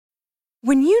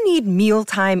When you need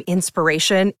mealtime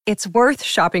inspiration, it's worth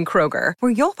shopping Kroger,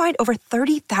 where you'll find over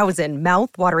 30,000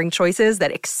 mouth-watering choices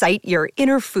that excite your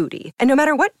inner foodie. And no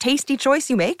matter what tasty choice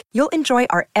you make, you'll enjoy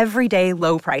our everyday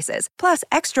low prices, plus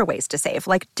extra ways to save,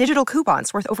 like digital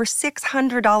coupons worth over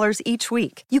 $600 each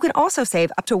week. You can also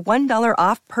save up to $1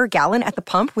 off per gallon at the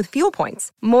pump with fuel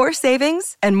points. More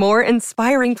savings and more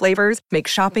inspiring flavors make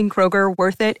shopping Kroger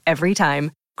worth it every time.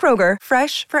 Kroger,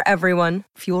 fresh for everyone.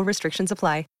 Fuel restrictions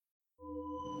apply.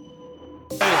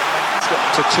 It's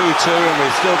got to 2-2 and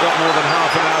we've still got more than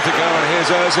half an hour to go, and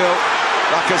here's Ozil.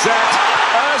 Lacazette.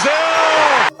 Ozil!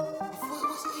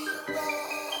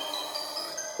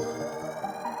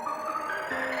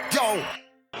 Yo!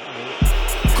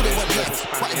 Could it went left,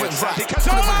 but it went right. Could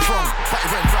it went wrong, but it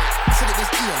went right. Said it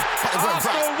was Ian, but it went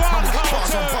right. Man, we got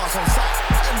bars on sight.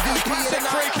 MVP in the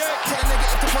night. Turn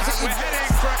negative to positive. We're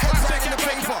heading for a classic in the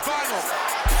paper final.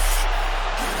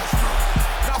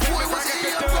 Nothing the Braga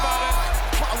could do about it.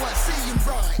 But I weren't seeing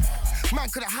right. Man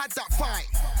could have had that fight,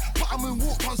 but I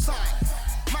moonwalked on sight.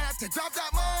 Man had to grab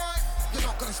that mic. You're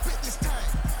not gonna spit this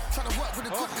time. Trying to work with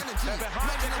a good energy. Man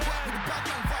gonna work with a bad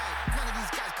man vibe. None of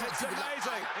these guys can't do it like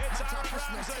that. It's Man try to push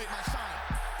me and Ramsey. take my shine.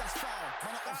 That's foul.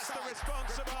 Man are That's the offside.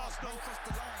 response of Arsenal. Man crossed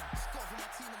the line. Score for my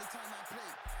team any time I play.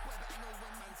 Whether I know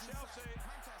when man's Chelsea. inside.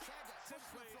 Man can't say I get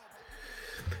Simply.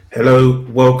 Hello,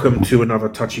 welcome to another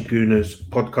Touchy Gooners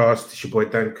podcast. It's your boy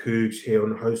Dan Coogs here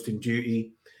on hosting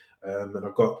duty, and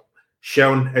I've got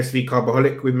Sean SV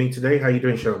Carbaholic with me today. How you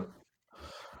doing, Sean?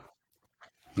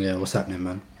 Yeah, what's happening,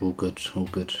 man? All good, all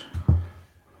good.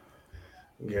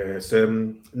 Yeah, it's a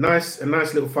nice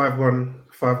little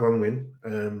 5-1 win.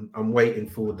 I'm waiting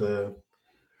for the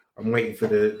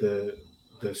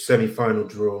semi-final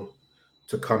draw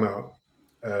to come out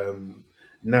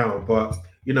now, but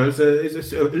you know, it's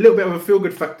a little bit of a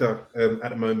feel-good factor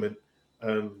at the moment.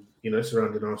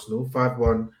 Surrounding Arsenal,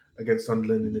 5-1 against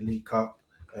Sunderland in the League Cup.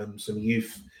 Some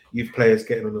youth players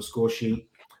getting on the score sheet,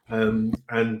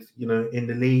 and you know, in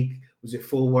the league, was it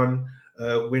 4-1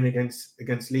 win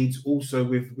against Leeds? Also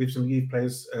with some youth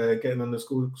players getting on the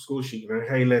score sheet. You know,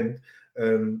 Hayland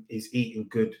is eating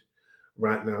good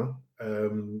right now.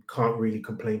 Can't really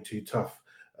complain too tough.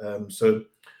 So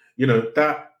you know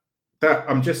that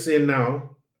I'm just seeing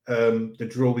now the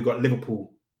draw. We got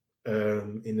Liverpool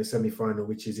in the semi-final,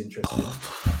 which is interesting.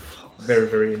 Very,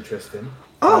 very interesting.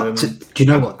 Do you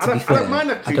know what? I don't mind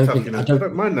that too tough. I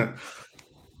don't mind that.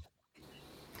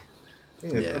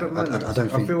 Yeah, I don't mind that.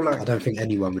 I don't think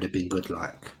anyone would have been good.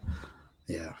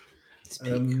 It's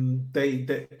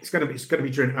gonna be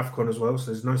during AFCON as well. So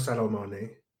there's no Salah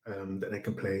Mane that they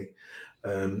can play.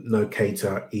 No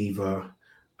Keita either.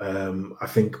 I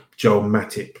think Joel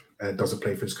Matip doesn't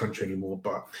play for his country anymore,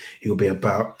 but he'll be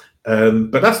about.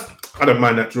 But I don't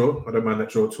mind that draw. I don't mind that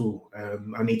draw at all.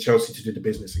 I need Chelsea to do the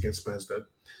business against Spurs, though.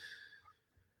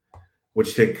 What do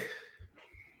you think?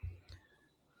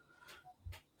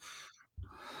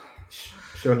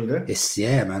 Sean, you there?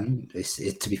 Man.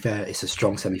 To be fair, it's a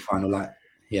strong semi-final.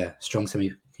 Strong semi.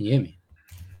 Can you hear me?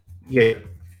 Yeah.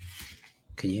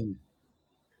 Can you hear me?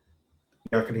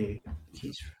 Yeah, I can hear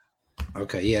you.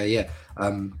 Okay, yeah.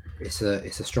 It's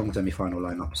a strong semi-final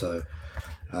lineup. So,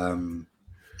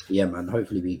 man.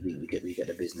 Hopefully we get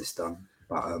the business done.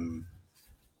 But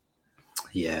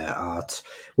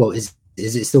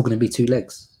is it still going to be 2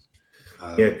 legs?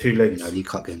 2 legs. You know, League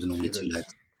Cup games are normally 2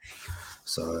 legs.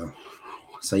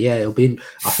 So yeah, it'll be.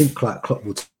 I think Klopp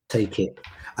will take it.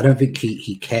 I don't think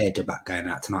he cared about going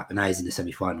out tonight, but now he's in the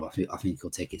semi-final. I think he'll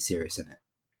take it serious, innit?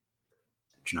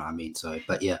 Do you know what I mean? So,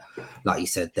 but yeah, like you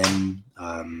said, then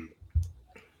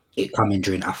it coming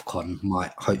during AFCON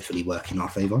might hopefully work in our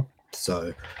favour.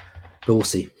 So, but we'll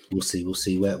see.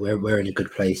 We're in a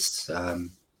good place.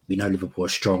 We know Liverpool are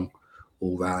strong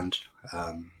all round.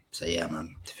 So yeah,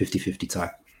 man, 50-50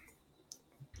 tie.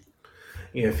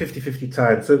 Yeah, 50-50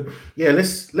 tie. So yeah,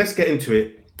 let's get into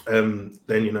it. Then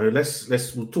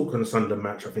we'll talk on the Sunderland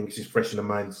match. I think it's just fresh in the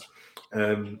minds.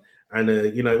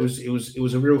 It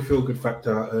was a real feel-good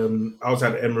factor. I was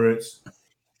at Emirates,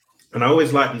 and I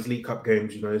always like these League Cup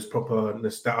games. You know, it's proper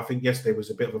nostalgia. I think yesterday was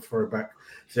a bit of a throwback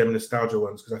to them nostalgia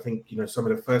ones, because I think, you know, some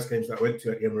of the first games that I went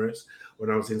to at the Emirates when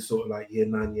I was in sort of like year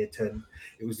 9, year 10,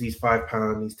 it was these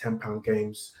 £5, these £10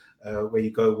 games where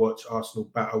you go watch Arsenal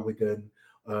batter Wigan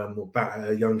or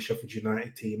batter a young Sheffield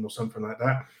United team or something like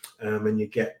that, and you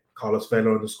get Carlos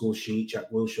Vela on the score sheet,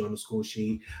 Jack Wilshere on the score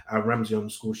sheet, Ramsey on the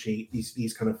score sheet,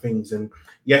 these kind of things. And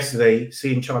yesterday,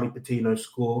 seeing Charlie Patino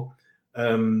score,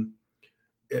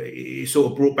 it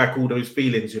sort of brought back all those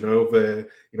feelings,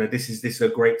 this is a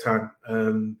great time,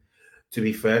 to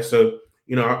be fair. So,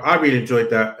 I really enjoyed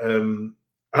that.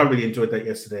 I really enjoyed that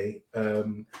yesterday.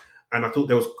 And I thought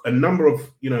there was a number of,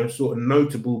 sort of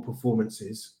notable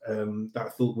performances that I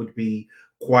thought would be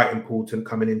quite important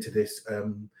coming into this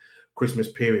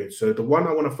Christmas period. So the one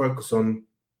I want to focus on,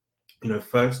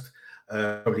 first,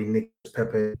 probably Nicolas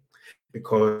Pepe,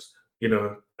 because,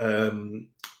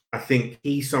 I think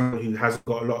he's someone who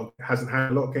hasn't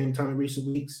had a lot of game time in recent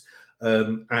weeks.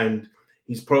 And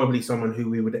he's probably someone who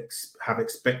we would have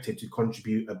expected to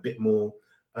contribute a bit more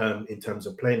in terms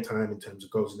of playing time, in terms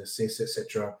of goals and assists,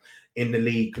 etc., in the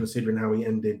league, considering how he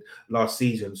ended last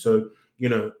season. So,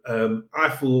 I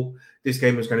thought this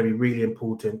game was going to be really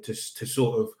important to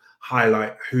sort of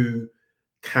highlight who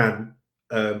can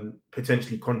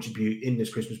potentially contribute in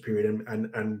this Christmas period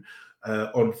and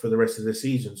on for the rest of the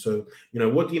season. So,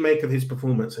 what do you make of his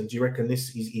performance? And do you reckon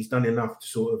he's done enough to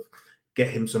sort of get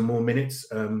him some more minutes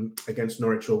against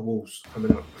Norwich or Wolves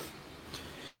coming up?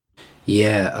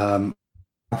 Yeah,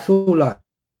 I feel like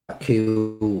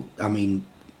the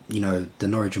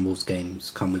Norwich and Wolves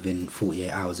games come within 48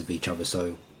 hours of each other.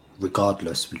 So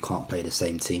regardless, we can't play the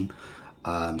same team.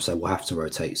 So we'll have to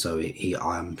rotate. So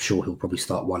I'm sure he'll probably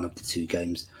start one of the two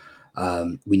games.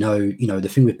 We know, the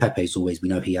thing with Pepe is always, we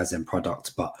know he has end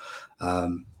product, but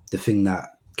the thing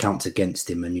that counts against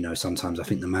him, and, sometimes I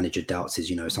think the manager doubts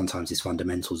is, sometimes his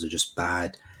fundamentals are just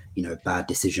bad, bad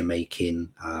decision-making,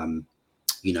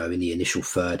 in the initial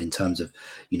third in terms of,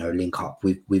 link up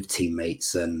with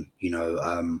teammates and,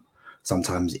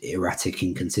 sometimes erratic,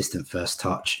 inconsistent first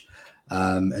touch.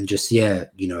 And just,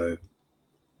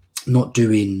 not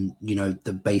doing,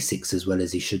 the basics as well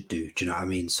as he should do. Do you know what I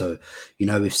mean? So,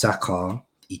 with Saka,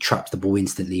 he traps the ball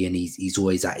instantly and he's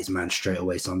always at his man straight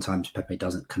away. Sometimes Pepe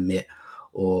doesn't commit,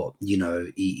 or,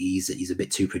 he's a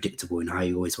bit too predictable in how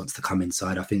he always wants to come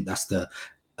inside. I think that's a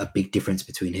big difference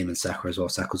between him and Saka as well.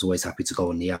 Saka's always happy to go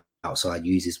on the outside,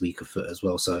 use his weaker foot as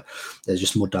well. So there's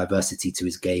just more diversity to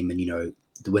his game. And,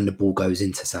 when the ball goes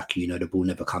into Saka, the ball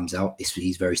never comes out.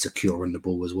 He's very secure on the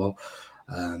ball as well.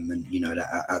 And,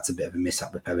 that's a bit of a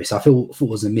miss-up with Pepe. So I thought it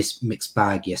was a mixed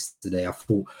bag yesterday. I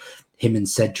thought him and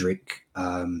Cedric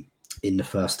in the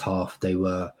first half,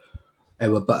 but,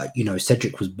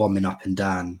 Cedric was bombing up and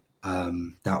down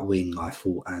that wing, I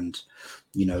thought, and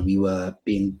we were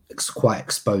being quite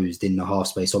exposed in the half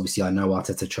space. Obviously, I know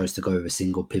Arteta chose to go with a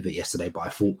single pivot yesterday, but I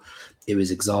thought it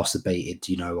was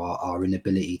exacerbated, our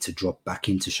inability to drop back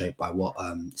into shape by what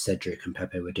Cedric and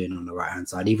Pepe were doing on the right hand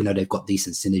side. Even though they've got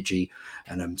decent synergy,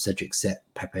 and Cedric set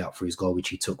Pepe up for his goal, which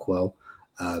he took well.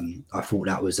 I thought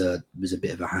that was a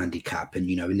bit of a handicap. And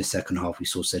in the second half, we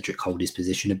saw Cedric hold his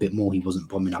position a bit more. He wasn't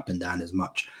bombing up and down as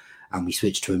much. And we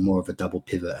switched to a more of a double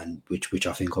pivot, and which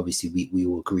I think obviously we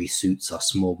all agree suits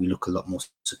us more. We look a lot more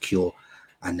secure,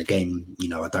 and the game,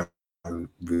 I don't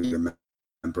really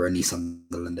remember any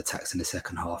Sunderland attacks in the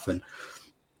second half. And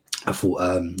I thought,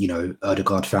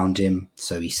 Ødegaard found him,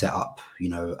 so he set up,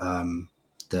 the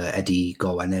Eddie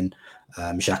goal, and then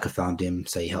Xhaka found him,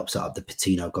 so he helped set up the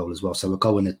Patino goal as well. So a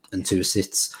goal and 2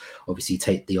 assists obviously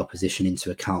take the opposition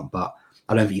into account, but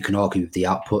I don't think you can argue with the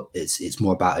output. It's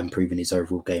more about improving his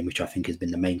overall game, which I think has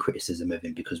been the main criticism of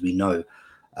him, because we know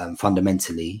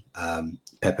fundamentally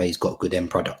Pepe's got good end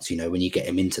products. When you get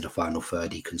him into the final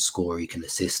third, he can score, he can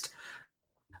assist,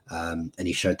 and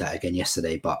he showed that again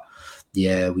yesterday. But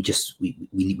yeah, we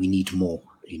need more,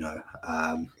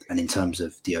 and in terms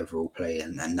of the overall play,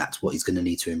 and that's what he's going to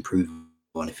need to improve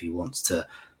on if he wants to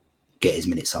get his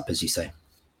minutes up, as you say.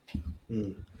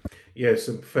 Yeah,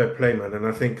 some fair play, man. And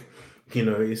I think,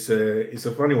 it's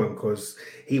a funny one, because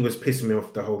he was pissing me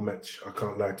off the whole match. I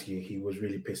can't lie to you. He was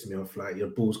really pissing me off. Like, your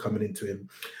ball's coming into him.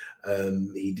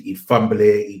 He'd fumble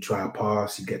it, he'd try a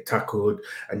pass, he'd get tackled.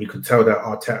 And you could tell that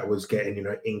Arteta was getting,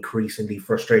 increasingly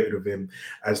frustrated with him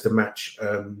as the match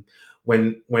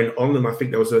went on. And I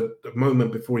think there was a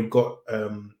moment before he got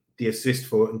the assist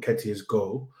for Nketiah's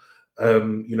goal.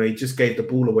 He just gave the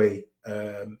ball away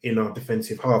in our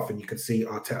defensive half, and you could see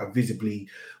Arteta visibly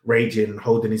raging,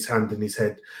 holding his head in his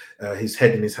hand,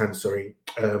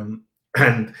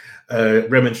 and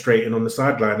remonstrating on the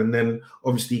sideline. And then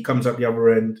obviously he comes up the other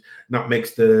end,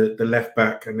 nutmegs the left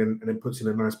back, and then puts in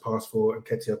a nice pass for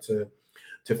Nketiah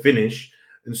to finish.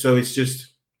 And so it's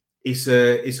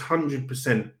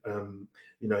 100%.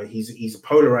 He's a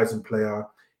polarizing player.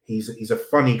 He's a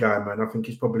funny guy, man. I think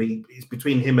it's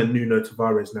between him and Nuno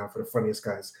Tavares now for the funniest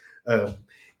guys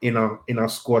in our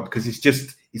squad, because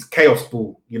it's chaos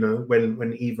ball,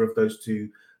 when either of those two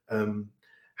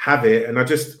have it. And I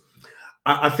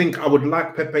think I would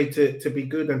like Pepe to be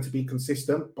good and to be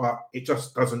consistent, but it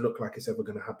just doesn't look like it's ever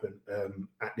going to happen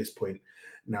at this point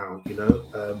now,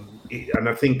 and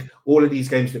I think all of these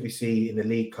games that we see in the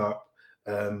League Cup,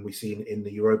 we've seen in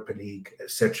the Europa League,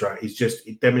 etc.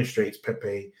 It demonstrates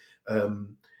Pepe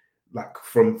like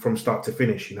from start to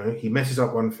finish. He messes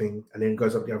up one thing and then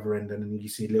goes up the other end, and then you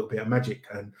see a little bit of magic,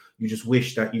 and you just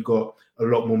wish that you got a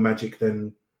lot more magic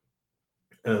than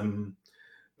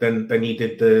he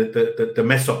did the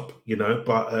mess up.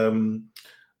 But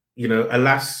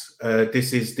alas,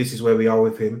 this is where we are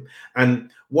with him.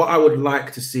 And what I would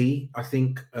like to see, I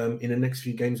think, in the next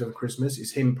few games over Christmas,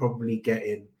 is him probably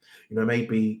getting,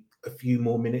 maybe a few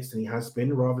more minutes than he has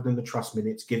been, rather than the trust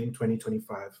minutes. Give him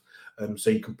 20-25, so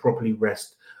you can properly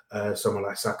rest someone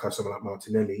like Saka, someone like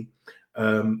Martinelli,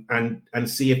 and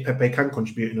see if Pepe can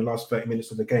contribute in the last 30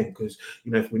 minutes of the game. Because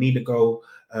if we need a goal,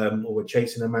 or we're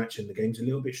chasing a match and the game's a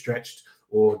little bit stretched,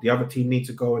 or the other team needs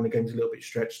a goal and the game's a little bit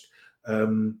stretched,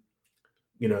 then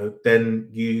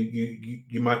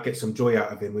you might get some joy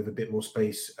out of him with a bit more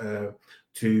space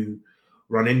to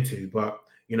run into. But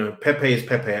Pepe is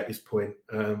Pepe at this point,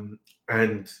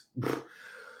 and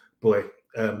boy,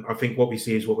 I think what we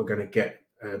see is what we're going to get.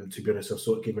 To be honest, I've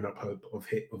sort of given up hope of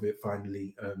it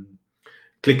finally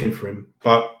clicking for him.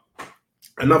 But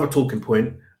another talking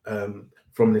point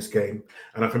from this game,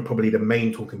 and I think probably the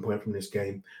main talking point from this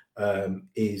game,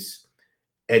 is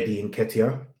Eddie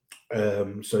Nketiah.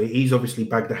 So he's obviously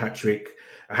bagged a hat trick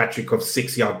of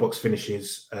 6-yard box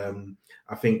finishes.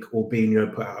 I think Albino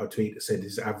put out a tweet that said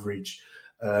his average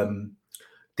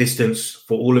distance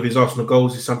for all of his Arsenal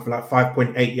goals is something like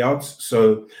 5.8 yards.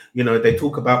 So they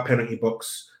talk about penalty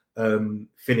box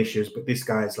finishers, but this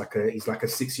guy is he's like a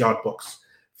 6-yard box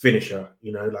finisher.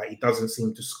 He doesn't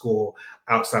seem to score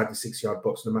outside the 6-yard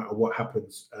box no matter what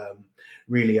happens,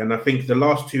 really. And I think the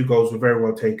last 2 goals were very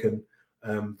well taken.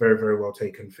 Very, very well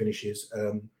taken finishes.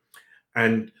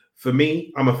 And for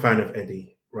me, I'm a fan of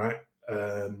Eddie, right?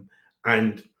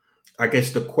 And I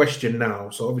guess the question now,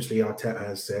 so obviously Arteta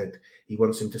has said he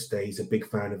wants him to stay, he's a big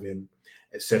fan of him,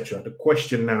 etc. The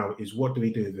question now is, what do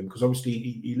we do with him? Because obviously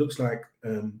he looks like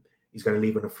he's going to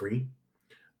leave on a free.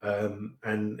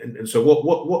 And so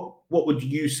what would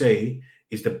you say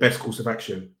is the best course of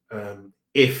action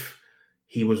if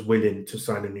he was willing to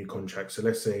sign a new contract? So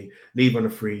let's say leave on a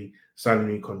free, sign a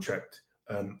new contract,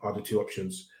 are the 2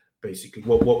 options, basically.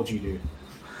 What would you do?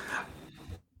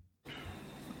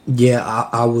 Yeah,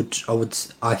 I would.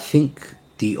 I think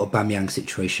the Aubameyang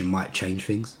situation might change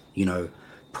things.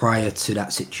 Prior to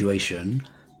that situation,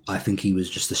 I think he was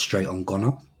just a straight-on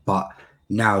goner. But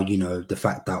now, the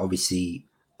fact that obviously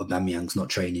Aubameyang's not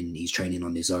training, he's training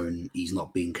on his own, he's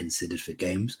not being considered for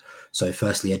games. So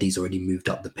firstly, Eddie's already moved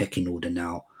up the pecking order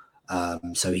now.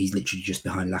 So he's literally just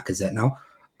behind Lacazette now.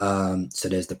 So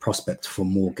there's the prospect for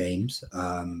more games,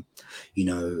 and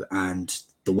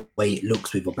the way it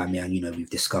looks with Aubameyang, we've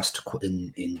discussed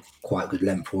in quite good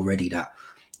length already that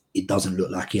it doesn't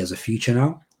look like he has a future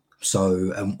now.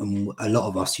 So a lot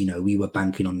of us, we were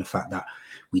banking on the fact that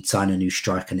we'd sign a new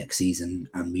striker next season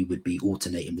and we would be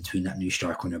alternating between that new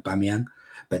striker and Aubameyang.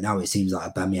 But now it seems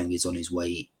like Aubameyang is on his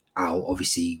way out.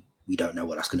 Obviously, we don't know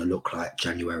what that's going to look like.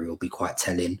 January will be quite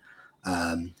telling.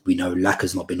 We know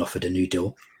Laka's not been offered a new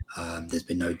deal. There's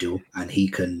been no deal, and he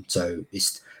can. So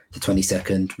it's the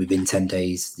 22nd, within 10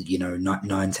 days,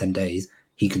 9-10 days,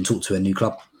 he can talk to a new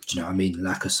club. Do you know what I mean?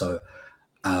 Laka. So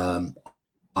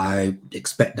I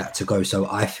expect that to go. So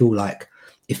I feel like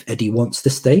if Eddie wants to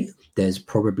stay, there's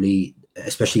probably,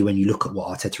 especially when you look at what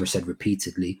Arteta has said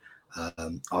repeatedly,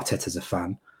 Arteta's a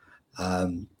fan,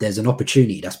 there's an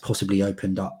opportunity that's possibly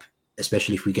opened up,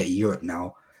 especially if we get Europe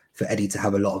now, for Eddie to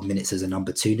have a lot of minutes as a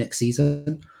number 2 next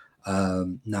season.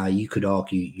 Now you could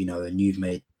argue, and you've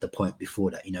made the point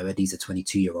before that, Eddie's a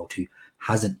 22-year-old who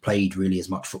hasn't played really as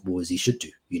much football as he should do.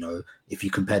 If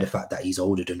you compare the fact that he's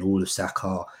older than all of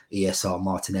Saka, ESR,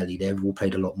 Martinelli, they've all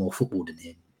played a lot more football than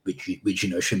him, which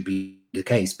shouldn't be the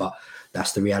case, but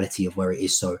that's the reality of where it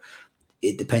is. So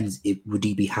it depends. Would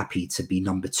he be happy to be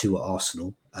number 2 at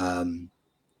Arsenal?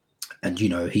 And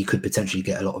he could potentially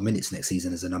get a lot of minutes next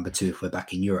season as a number 2 if we're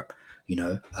back in Europe.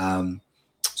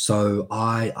 So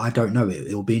I don't know.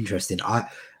 It'll be interesting.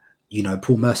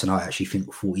 Paul Merson, I actually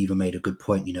thought even made a good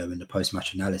point, in the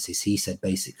post-match analysis. He said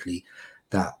basically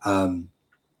that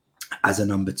as a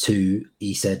number 2,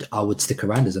 he said, I would stick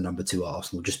around as a number 2 at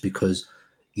Arsenal just because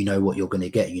you know what you're going to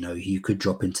get. You could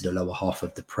drop into the lower half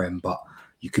of the Prem, but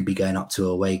you could be going up to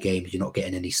away games. You're not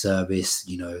getting any service.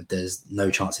 There's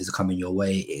no chances of coming your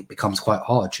way. It becomes quite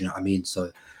hard. You know what I mean?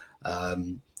 So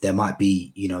there might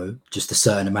be, just a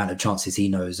certain amount of chances he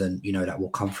knows and, that will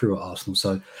come through at Arsenal.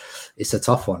 So it's a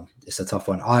tough one.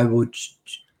 I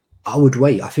would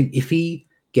wait. I think if he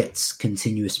gets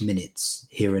continuous minutes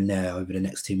here and there over the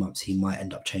next 2 months, he might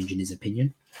end up changing his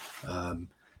opinion. And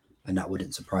that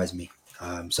wouldn't surprise me.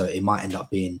 So it might end up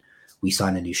being we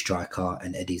sign a new striker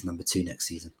and Eddie's number 2 next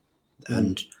season.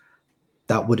 And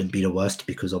that wouldn't be the worst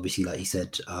because obviously, like you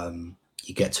said,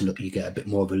 you get a bit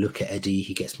more of a look at Eddie.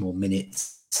 He gets more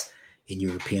minutes in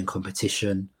European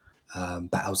competition,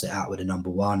 battles it out with a number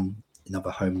 1, another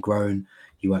homegrown.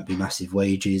 You won't be massive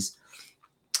wages.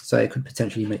 So it could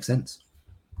potentially make sense.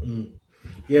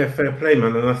 Yeah, fair play,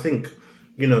 man. And I think,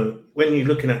 when you're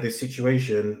looking at this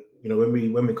situation, when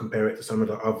we compare it to some of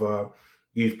the other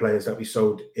youth players that we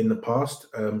sold in the past,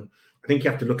 I think you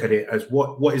have to look at it as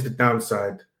what is the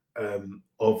downside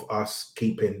of us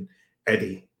keeping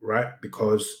Eddie, right?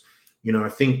 Because, I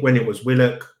think when it was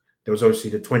Willock, there was obviously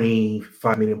the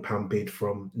 £25 million bid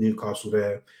from Newcastle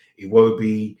there.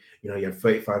 Iwobi, you had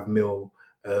 35 mil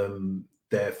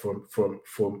there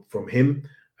from him.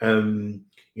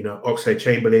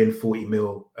 Oxlade-Chamberlain, 40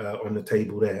 mil on the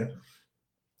table there.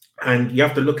 And you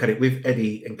have to look at it with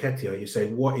Eddie Nketiah. You say,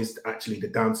 what is actually the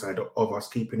downside of us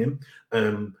keeping him?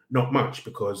 Not much,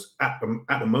 because at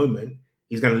the moment,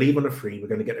 he's going to leave on a free. We're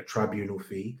going to get a tribunal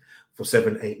fee for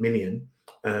 7-8 million.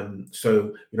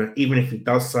 So, even if he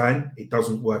does sign, it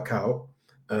doesn't work out.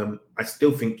 I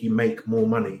still think you make more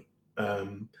money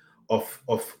off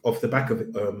the back of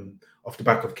it, off the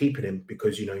back of keeping him,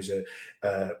 because he's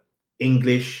a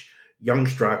English young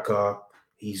striker.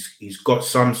 He's got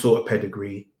some sort of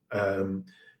pedigree.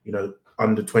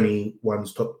 Under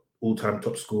 21's all-time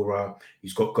top scorer.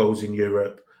 He's got goals in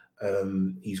Europe.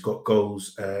 He's got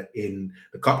goals in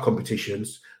the cup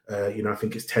competitions. I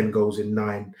think it's 10 goals in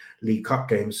 9 League Cup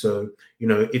games. So,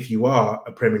 if you are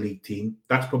a Premier League team,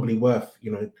 that's probably worth,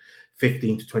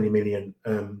 15 to 20 million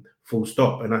full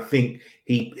stop. And I think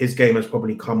his game has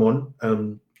probably come on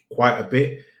quite a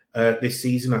bit this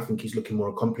season. I think he's looking more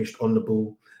accomplished on the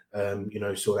ball.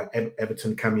 Saw that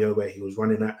Everton cameo where he was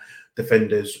running at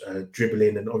defenders,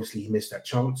 dribbling, and obviously he missed that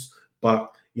chance.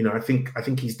 But I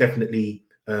think he's definitely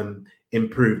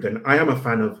improved, and I am a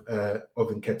fan of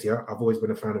Nketiah. I've always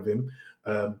been a fan of him,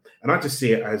 and I just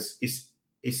see it as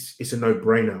it's a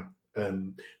no-brainer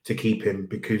to keep him,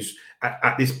 because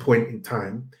at this point in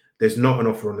time, there's not an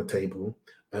offer on the table.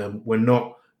 We're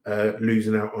not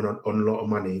losing out on a lot of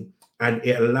money, and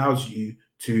it allows you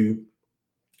to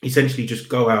essentially just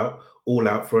go all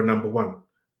out for a number 1.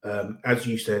 As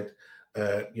you said,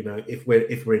 if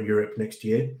we're in Europe next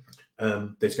year,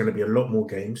 there's going to be a lot more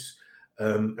games,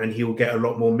 and he will get a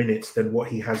lot more minutes than what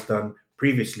he has done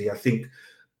previously. I think,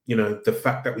 the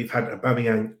fact that we've had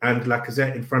Aubameyang and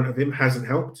Lacazette in front of him hasn't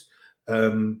helped,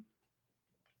 and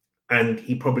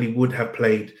he probably would have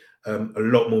played a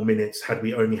lot more minutes had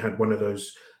we only had one of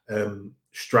those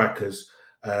strikers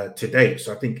today.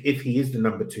 So I think if he is the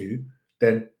number 2,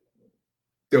 then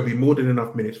there'll be more than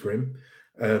enough minutes for him,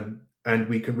 and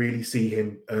we can really see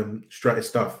him strut his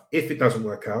stuff. If it doesn't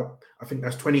work out, I think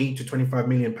that's 20 to 25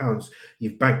 million pounds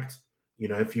you've banked.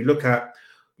 If you look at,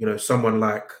 someone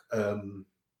like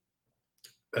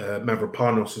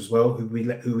Mavropanos as well, who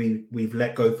we've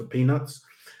let go for peanuts,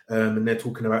 and they're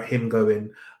talking about him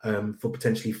going for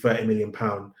potentially 30 million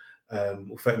pound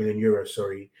or 30 million euros.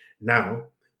 Sorry. Now,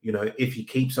 if you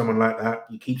keep someone like that,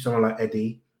 you keep someone like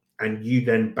Eddie, and you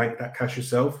then bank that cash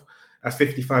yourself, that's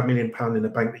 55 million pound in the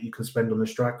bank that you can spend on the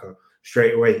striker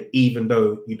straight away, even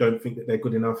though you don't think that they're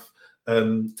good enough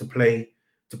to play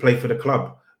for the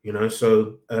club.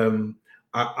 So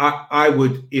I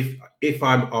would, if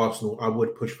I'm Arsenal, I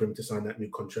would push for him to sign that new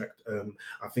contract.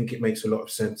 I think it makes a lot of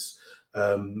sense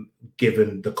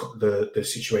given the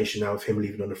situation now of him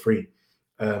leaving on a free.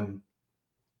 So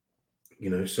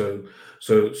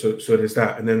there's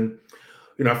that, and then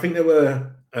I think there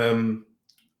were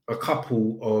a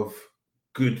couple of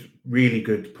really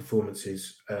good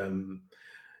performances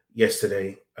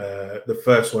yesterday. The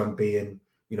first one being,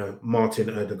 Martin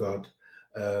Ødegaard.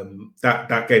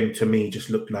 That game to me just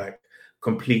looked like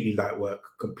completely light work.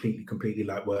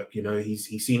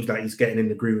 He seems like he's getting in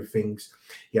the groove of things.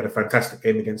 He had a fantastic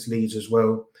game against Leeds as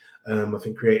well. I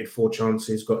think created 4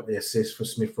 chances, got the assist for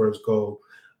Smith Rowe's goal.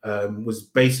 Was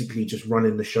basically just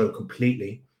running the show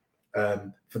completely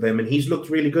for them, and he's looked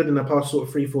really good in the past sort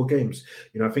of 3-4 games.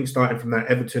 I think starting from that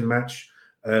Everton match,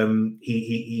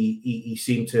 he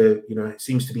seemed to,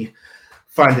 seems to be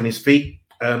finding his feet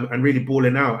and really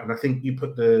balling out. And I think you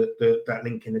put that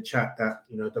link in the chat that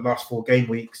the last 4 game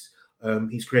weeks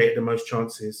he's created the most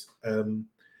chances in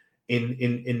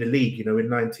the league. In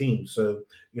 19. So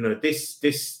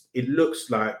this it looks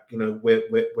like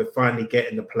we're finally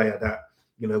getting the player that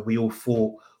we all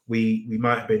thought we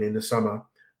might have been in the summer.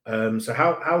 So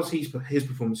how's his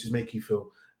performances make you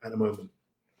feel at the moment?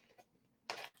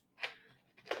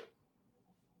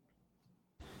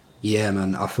 Yeah,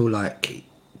 man, I feel like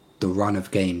the run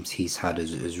of games he's had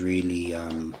has really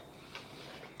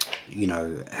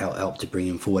helped to bring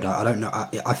him forward. I don't know.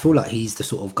 I feel like he's the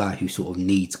sort of guy who sort of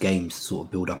needs games to sort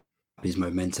of build up his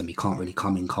momentum. He can't really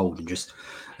come in cold and just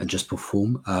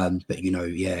perform. But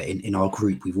in our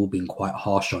group we've all been quite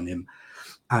harsh on him.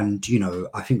 And,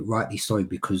 I think rightly so,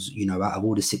 because, out of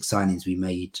all the 6 signings we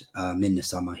made in the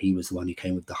summer, he was the one who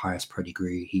came with the highest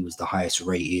pedigree. He was the highest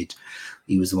rated.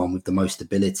 He was the one with the most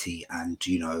ability. And,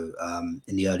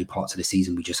 in the early parts of the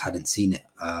season, we just hadn't seen it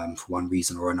for one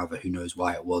reason or another. Who knows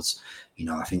why it was?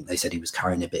 I think they said he was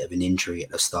carrying a bit of an injury at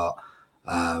the start.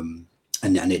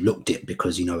 And it looked it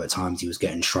because, at times he was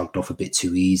getting shrugged off a bit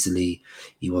too easily.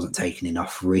 He wasn't taking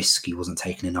enough risk. He wasn't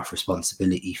taking enough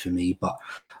responsibility for me. But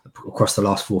across the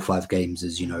last 4 or 5 games,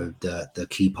 as the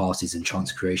key passes and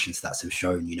chance creation stats have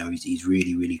shown, he's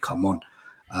really, really come on.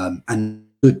 And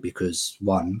good because,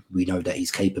 one, we know that he's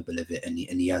capable of it and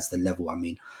he has the level. I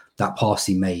mean, that pass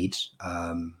he made,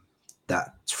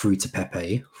 that through to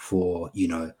Pepe for,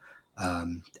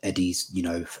 Eddie's,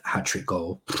 hat-trick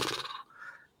goal,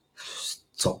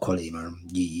 top quality, man.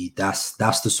 That's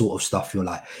the sort of stuff you're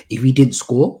like, if he didn't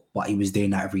score but he was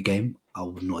doing that every game, I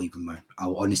would not even moan. I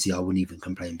wouldn't even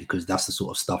complain, because that's the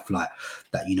sort of stuff like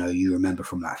that, you remember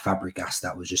from like Fabregas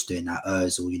that was just doing that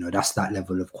Ozil, that's that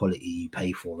level of quality you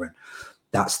pay for. And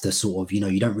that's the sort of,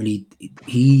 you don't really,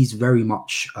 he's very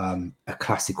much a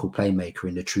classical playmaker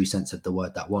in the true sense of the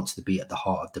word, that wants to be at the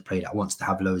heart of the play, that wants to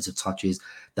have loads of touches,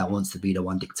 that wants to be the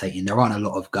one dictating. There aren't a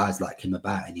lot of guys like him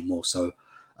about anymore. So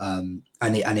and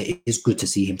it is good to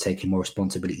see him taking more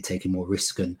responsibility, taking more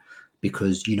risk, and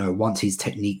because once his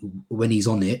technique, when he's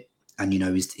on it, and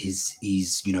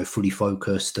he's fully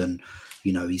focused and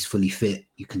he's fully fit,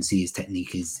 you can see his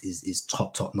technique is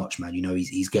top notch, man.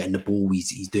 He's getting the ball,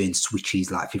 he's doing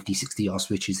switches, like 50-60 yard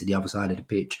switches to the other side of the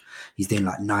pitch. He's doing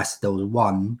like nice. There was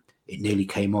one, it nearly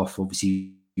came off.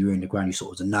 Obviously, you were in the ground. You saw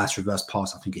it was a nice reverse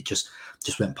pass. I think it just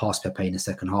went past Pepe in the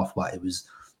second half, but it was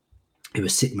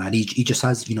sick, man. He just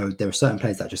has, there are certain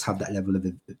players that just have that level of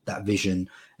that vision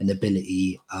and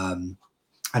ability. And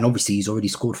obviously he's already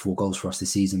scored 4 goals for us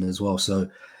this season as well. So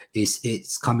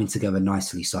it's coming together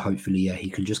nicely. So hopefully, he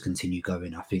can just continue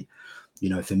going. I think,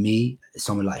 for me,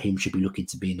 someone like him should be looking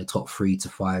to be in the top 3 to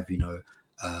 5,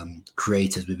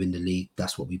 creators within the league.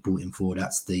 That's what we brought him for.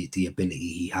 That's the ability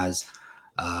he has.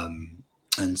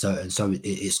 And so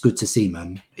it's good to see,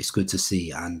 man. It's good to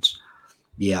see. And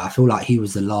yeah, I feel like he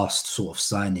was the last sort of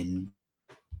signing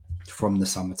from the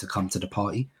summer to come to the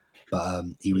party, but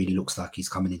he really looks like he's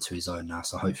coming into his own now.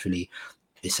 So hopefully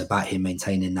it's about him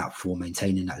maintaining that form,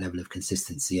 maintaining that level of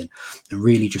consistency, and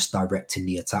really just directing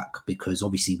the attack, because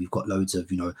obviously we've got loads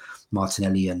of,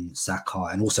 Martinelli and Saka,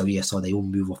 and also ESR, they all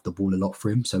move off the ball a lot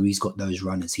for him. So he's got those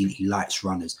runners. He likes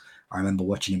runners. I remember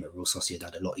watching him at Real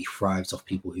Sociedad a lot. He thrives off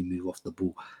people who move off the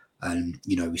ball. And,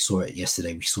 we saw it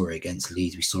yesterday. We saw it against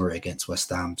Leeds. We saw it against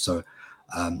West Ham. So,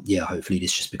 hopefully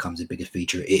this just becomes a bigger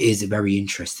feature. It is very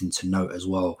interesting to note as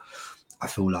well. I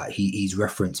feel like he's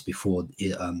referenced before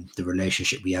the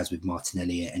relationship he has with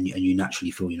Martinelli. And you naturally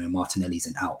feel, Martinelli's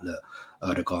an outlet.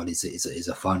 Odegaard is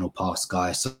a final pass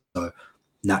guy. So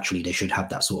naturally they should have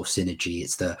that sort of synergy.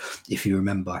 If you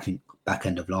remember, I think back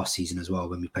end of last season as well,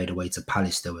 when we played away to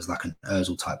Palace, there was like an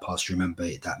Ozil type pass, you remember,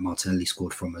 that Martinelli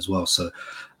scored from as well. So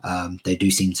they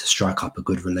do seem to strike up a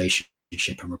good relationship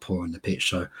and rapport on the pitch.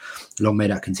 So long may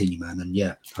that continue, man. And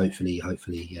yeah, hopefully,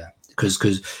 yeah,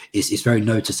 because it's very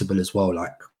noticeable as well.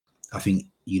 Like, I think,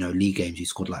 league games, he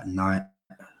scored like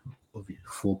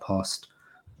 4 past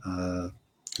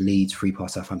Leeds, 3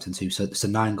 past Southampton, 2. So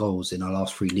 9 goals in our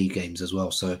last 3 league games as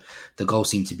well. So the goals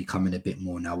seem to be coming a bit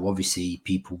more now. Obviously,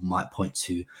 people might point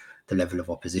to the level of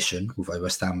opposition, although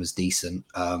West Ham was decent.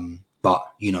 But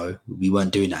we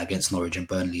weren't doing that against Norwich and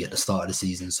Burnley at the start of the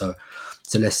season. So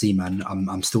let's see, man.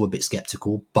 I'm still a bit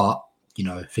skeptical, but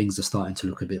things are starting to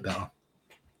look a bit better.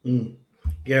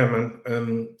 Yeah, man.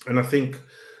 And I think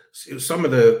some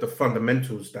of the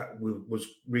fundamentals that was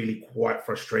really quite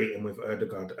frustrating with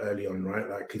Odegaard early on, right?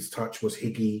 Like, his touch was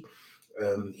higgy.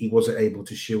 He wasn't able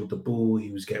to shield the ball.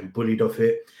 He was getting bullied off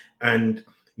it. And,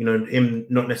 him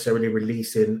not necessarily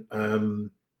releasing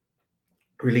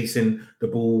the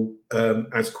ball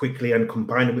as quickly and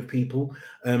combining with people.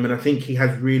 And I think he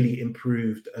has really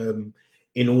improved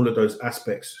in all of those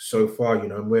aspects so far,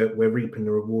 and we're reaping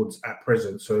the rewards at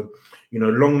present. So,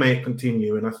 long may it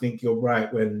continue. And I think you're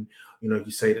right when,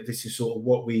 you say that this is sort of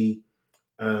what we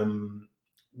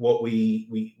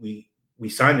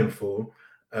signed him for.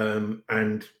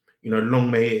 And,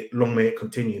 long may it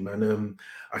continue, man.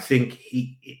 I think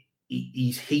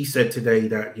he said today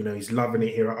that, he's loving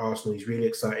it here at Arsenal. He's really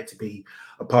excited to be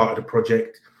a part of the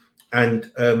project.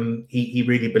 and he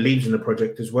really believes in the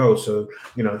project as well. So,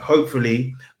 you know,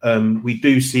 hopefully we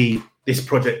do see this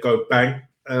project go bang,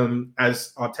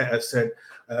 as Arteta said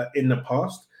in the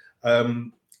past,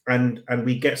 and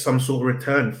we get some sort of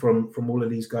return from all of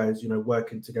these guys, you know,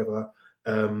 working together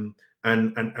and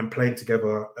playing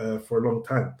together for a long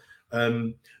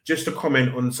time. Just to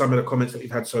comment on some of the comments that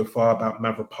we've had so far about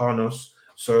Mavropanos.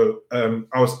 So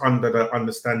I was under the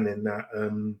understanding that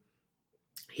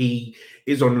he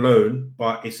is on loan,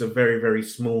 but it's a very, very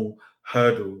small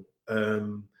hurdle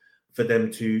for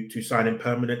them to sign him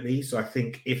permanently. So I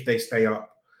think if they stay up,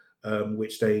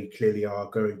 which they clearly are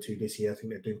going to this year, I think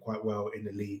they're doing quite well in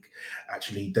the league.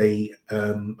 Actually, they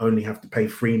only have to pay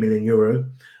 €3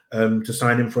 million to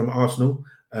sign him from Arsenal.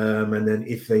 And then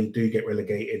if they do get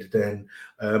relegated, then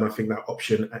I think that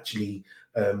option actually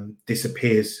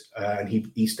disappears and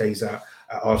he stays at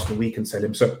Arsenal. We can sell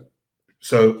him.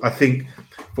 So I think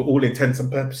for all intents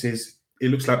and purposes, it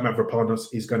looks like Mavropanos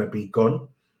is going to be gone.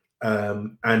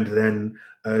 And then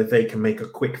they can make a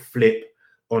quick flip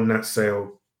on that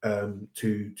sale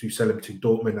to sell him to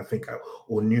Dortmund, I think,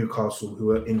 or Newcastle,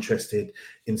 who are interested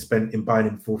in buying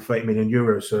him for €30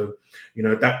 million. So, you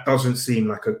know, that doesn't seem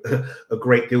like a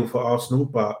great deal for Arsenal,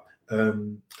 but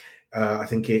I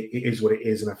think it is what it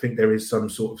is. And I think there is some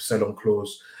sort of sell-on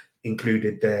clause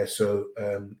included there. So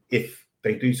if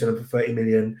they do sell him for 30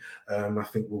 million, I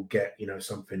think we'll get, you know,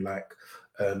 something like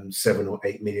 7 or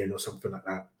 8 million or something like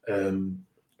that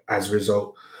as a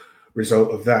result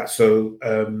of that. So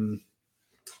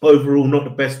overall, not the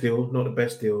best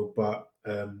deal, but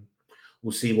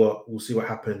we'll see what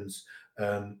happens.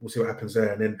 We'll see what happens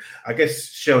there. And then I guess,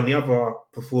 Sean, the other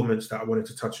performance that I wanted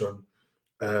to touch on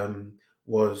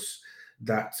was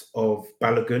that of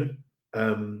Balogun.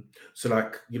 So,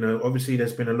 like, you know, obviously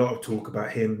there's been a lot of talk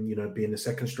about him, you know, being the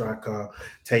second striker,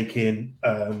 taking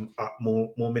up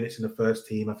more minutes in the first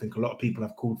team. I think a lot of people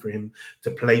have called for him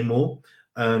to play more.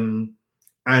 And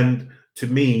to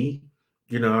me,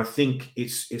 you know, I think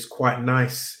it's quite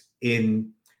nice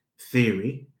in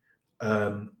theory.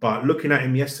 But looking at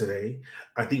him yesterday,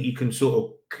 I think you can sort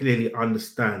of clearly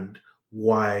understand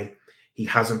why he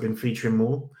hasn't been featuring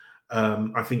more.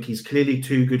 I think he's clearly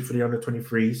too good for the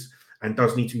under-23s and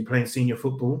does need to be playing senior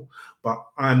football. But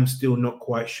I'm still not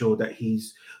quite sure that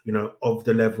he's, you know, of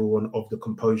the level and of the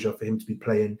composure for him to be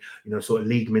playing, you know, sort of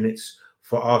league minutes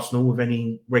for Arsenal with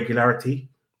any regularity.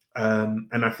 And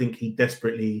I think he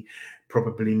desperately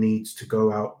probably needs to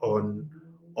go out on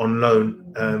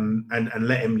loan and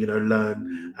let him, you know,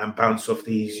 learn and bounce off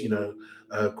these, you know,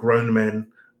 grown men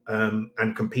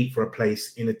and compete for a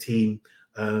place in a team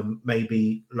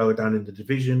maybe lower down in the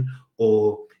division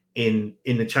or in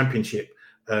the championship.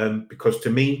 Because to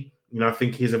me, you know, I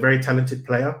think he's a very talented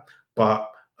player, but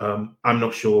I'm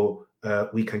not sure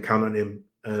we can count on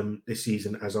him this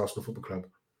season as Arsenal Football Club.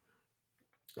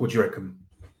 What do you reckon?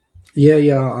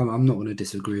 Yeah, I'm not going to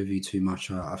disagree with you too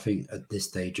much. I think at this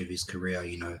stage of his career,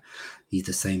 you know, he's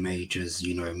the same age as,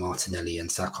 you know, Martinelli and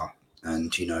Saka.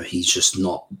 And, you know, he's just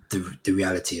not the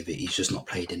reality of it. He's just not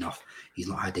played enough. He's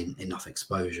not had enough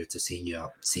exposure to senior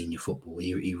football.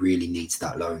 He really needs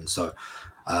that loan. So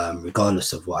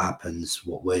regardless of what happens,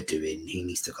 what we're doing, he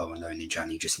needs to go on loan in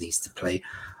Jan. He just needs to play,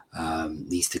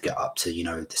 needs to get up to, you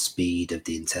know, the speed of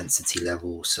the intensity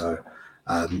level. So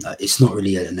it's not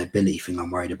really an ability thing I'm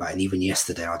worried about. And even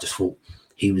yesterday, I just thought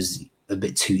he was a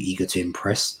bit too eager to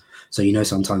impress. So, you know,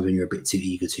 sometimes when you're a bit too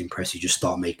eager to impress, you just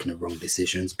start making the wrong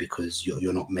decisions because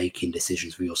you're not making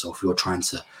decisions for yourself. You're trying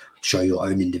to show your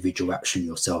own individual action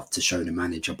yourself to show the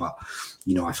manager. But,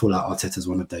 you know, I feel like Arteta's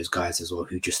one of those guys as well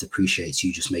who just appreciates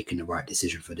you just making the right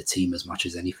decision for the team as much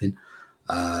as anything.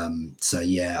 So,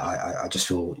 yeah, I just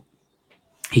feel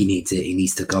he needs it. He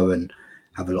needs to go and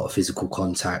have a lot of physical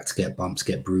contact, get bumps,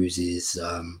 get bruises,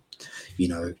 you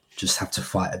know, just have to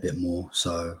fight a bit more.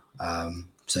 So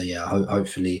yeah,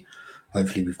 hopefully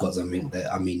we've got something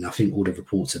that, I mean, I think all the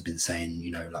reports have been saying,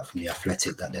 you know, like from the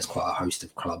Athletic, that there's quite a host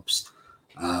of clubs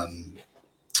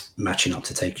matching up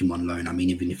to take him on loan. I mean,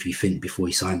 even if you think before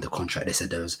he signed the contract, they said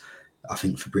there was, I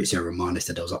think Fabrizio Romano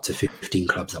said there was up to 15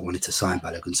 clubs that wanted to sign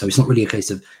Balogun. So it's not really a case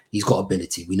of he's got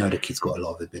ability. We know the kid's got a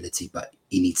lot of ability, but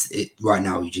he needs it right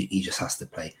now. He just has to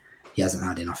play. He hasn't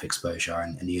had enough exposure,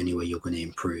 and the only way you're going to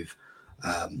improve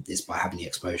is by having the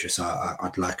exposure. So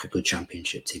I'd like a good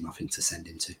championship team, I think, to send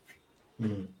him to.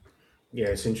 Yeah,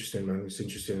 it's interesting, man. It's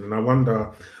interesting, and I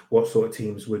wonder what sort of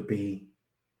teams would be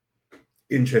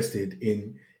interested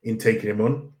in taking him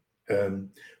on.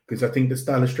 Because I think the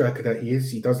style of striker that he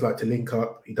is, he does like to link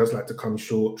up. He does like to come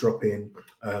short, drop in,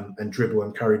 and dribble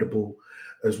and carry the ball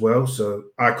as well. So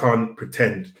I can't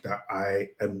pretend that I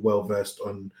am well versed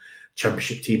on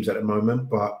championship teams at the moment,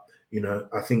 but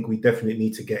I think we definitely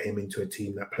need to get him into a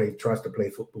team that tries to play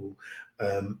football,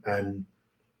 and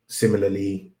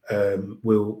similarly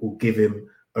will give him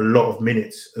a lot of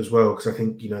minutes as well. Because I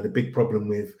think the big problem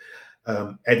with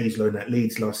Eddie's loan at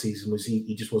Leeds last season was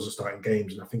he just wasn't starting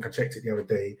games, and I think I checked it the other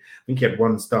day. I think he had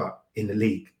one start in the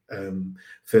league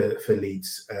for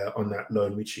Leeds on that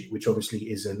loan, which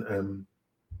obviously isn't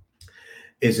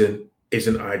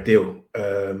ideal.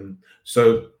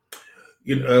 So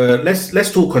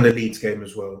let's talk on the Leeds game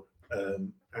as well.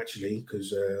 Actually,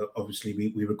 because obviously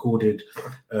we recorded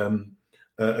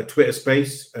a Twitter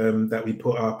space that we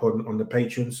put up on the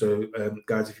Patreon. So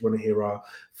guys, if you want to hear our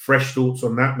fresh thoughts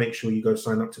on that, make sure you go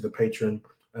sign up to the Patreon,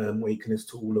 where you can listen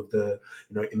to all of the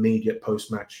immediate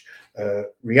post-match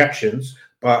reactions.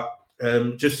 But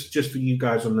just for you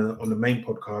guys on the main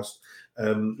podcast,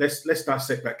 let's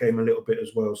dissect that game a little bit as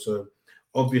well. So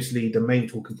obviously the main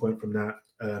talking point from that,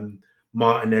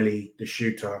 Martinelli, the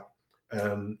shooter,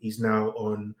 he's now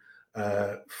on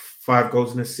 5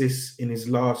 goals and assists in his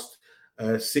last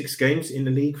 6 games in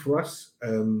the league for us.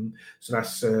 So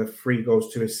that's 3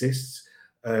 goals, 2 assists,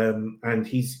 and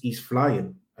he's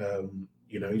flying.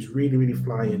 He's really, really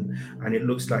flying, and it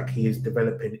looks like he is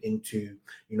developing into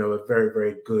a very,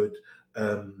 very good,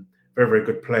 very, very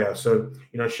good player. So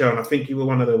Sharon, I think you were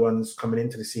one of the ones coming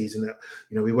into the season that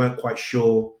we weren't quite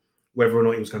sure whether or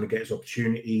not he was going to get his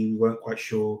opportunity. We weren't quite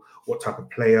sure what type of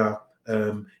player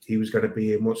he was going to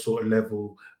be and what sort of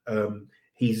level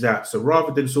he's at. So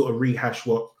rather than sort of rehash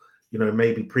what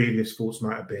maybe previous thoughts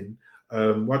might have been,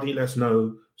 why don't you let us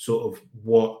know sort of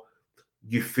what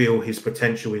you feel his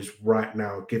potential is right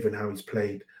now, given how he's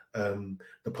played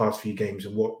the past few games,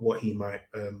 and what he might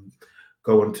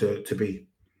go on to be.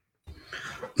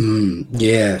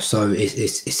 Yeah, so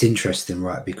it's interesting,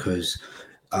 right? Because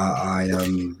I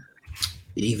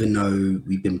even though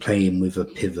we've been playing with a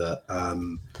pivot,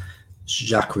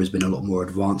 Xhaka has been a lot more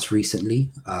advanced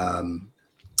recently.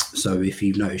 So if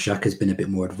you've noticed, Xhaka has been a bit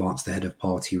more advanced ahead of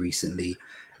Partey recently,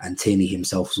 and Tierney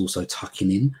himself is also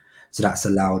tucking in. So that's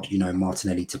allowed,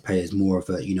 Martinelli to play as more of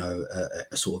a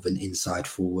sort of an inside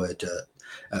forward,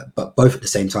 but both at the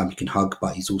same time. He can hug,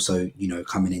 but he's also,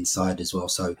 coming inside as well.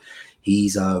 So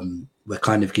he's we're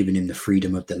kind of giving him the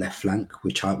freedom of the left flank,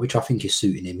 which I think is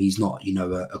suiting him. He's not,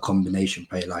 a combination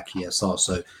player like ESR,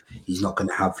 so he's not going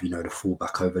to have, the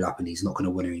fullback overlap, and he's not going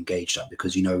to want to engage that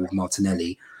because, with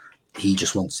Martinelli, he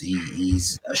just wants,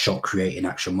 he's a shot creating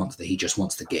action monster. He just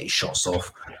wants to get his shots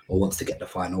off or wants to get the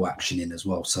final action in as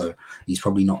well. So he's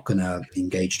probably not going to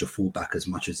engage the fullback as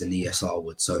much as an ESR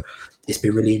would. So it's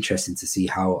been really interesting to see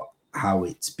how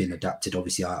it's been adapted.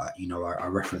 Obviously, I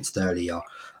referenced earlier,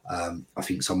 I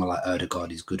think someone like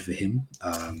Ødegaard is good for him,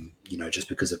 just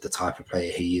because of the type of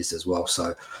player he is as well.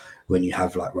 So when you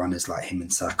have like runners like him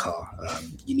and Saka,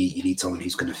 you need someone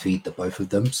who's going to feed the both of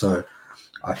them. So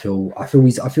I feel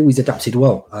he's adapted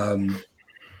well.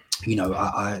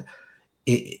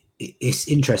 It's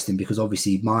interesting because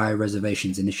obviously my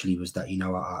reservations initially was that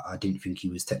I didn't think he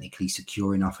was technically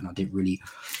secure enough, and I didn't really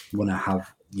want to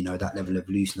have that level of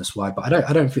looseness. Why? But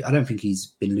I don't think he's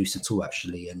been loose at all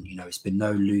actually, and it's been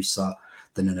no looser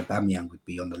than an Aubameyang would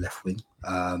be on the left wing.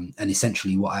 And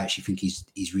essentially what I actually think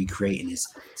he's recreating is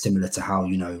similar to how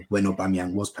when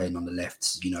Aubameyang was playing on the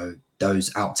left,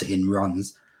 those out to in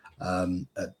runs.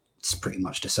 It's pretty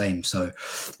much the same. So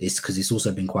it's because it's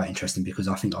also been quite interesting because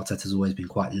I think Arteta's always been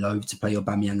quite loath to play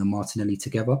Aubameyang and Martinelli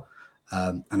together.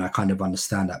 And I kind of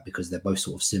understand that because they're both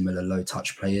sort of similar low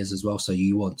touch players as well. So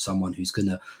you want someone who's going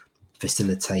to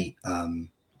facilitate,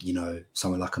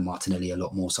 someone like a Martinelli a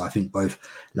lot more. So I think both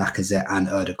Lacazette and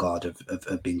Ødegaard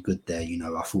have been good there.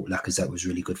 I thought Lacazette was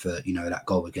really good for, that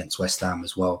goal against West Ham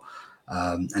as well.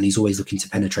 And he's always looking to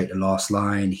penetrate the last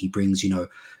line. He brings,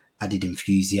 added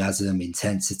enthusiasm,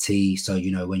 intensity. So,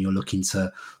 when you're looking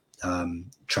to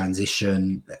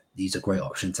transition, he's a great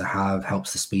option to have,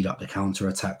 helps to speed up the counter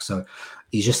attack. So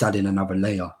he's just adding another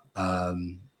layer.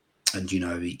 And,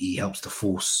 he helps to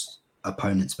force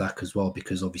opponents back as well,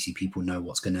 because obviously people know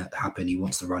what's going to happen. He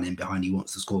wants to run in behind, he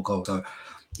wants to score goals. So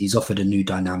he's offered a new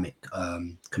dynamic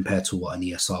compared to what an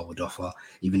ESR would offer,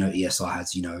 even though ESR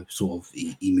has,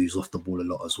 he moves off the ball a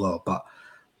lot as well. But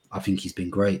I think he's been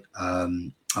great.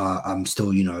 I'm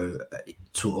still,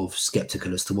 sort of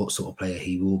skeptical as to what sort of player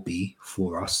he will be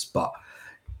for us. But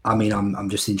I mean, I'm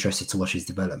just interested to watch his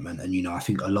development. And, I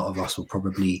think a lot of us were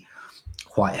probably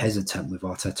quite hesitant with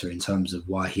Arteta in terms of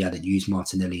why he hadn't used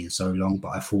Martinelli in so long. But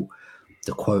I thought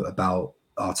the quote about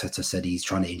Arteta said he's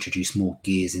trying to introduce more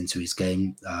gears into his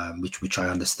game, which I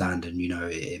understand, and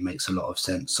it makes a lot of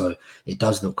sense. So it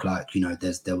does look like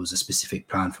there was a specific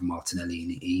plan for Martinelli,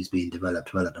 and he's being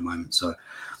developed well at the moment. So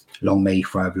long may he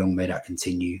thrive, long may that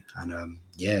continue, and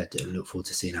look forward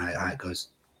to seeing how it goes.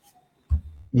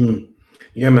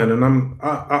 Yeah, man, and I'm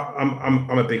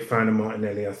a big fan of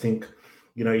Martinelli. I think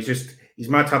he's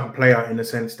my type of player in the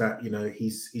sense that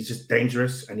he's just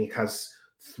dangerous and he has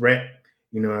threat.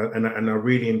 And I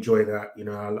really enjoy that.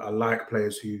 I like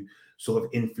players who sort of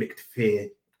inflict fear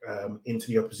into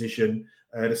the opposition.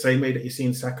 The same way that you're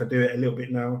seeing Saka do it a little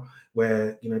bit now,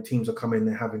 where teams are coming,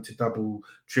 they're having to double,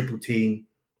 triple team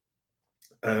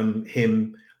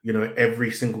him,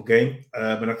 every single game.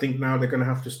 And I think now they're going to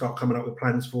have to start coming up with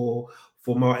plans for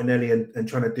Martinelli and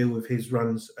trying to deal with his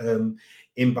runs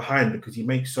in behind, because he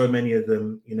makes so many of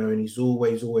them, and he's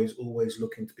always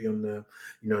looking to be on the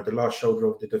last shoulder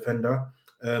of the defender.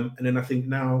 And then I think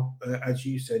now, as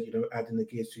you said, adding the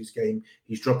gears to his game,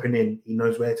 he's dropping in. He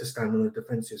knows where to stand on the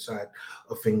defensive side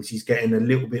of things. He's getting a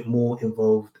little bit more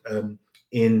involved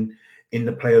in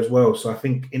the play as well. So I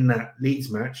think in that Leeds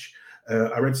match,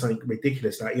 I read something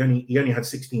ridiculous that he only had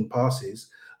 16 passes,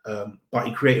 but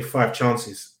he created 5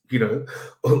 chances.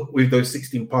 With those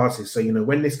 16 passes. So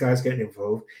when this guy's getting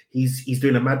involved, he's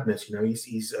doing a madness.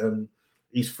 He's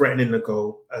threatening the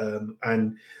goal,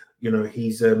 and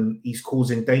he's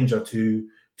causing danger to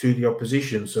the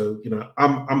opposition. So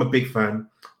I'm a big fan.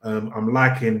 I'm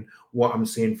liking what I'm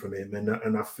seeing from him,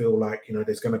 and I feel like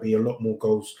there's going to be a lot more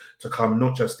goals to come,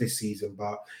 not just this season,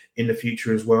 but in the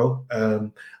future as well.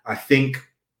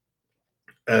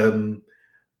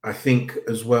 I think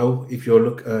as well, if you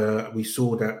look, we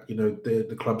saw that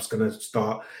the club's going to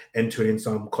start entering in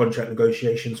some contract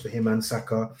negotiations for him and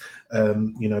Saka.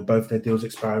 Both their deals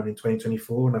expiring in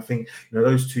 2024, and I think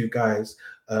those two guys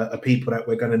are people that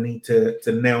we're going to need to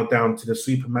nail down to the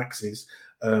super maxes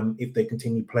if they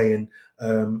continue playing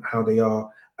how they are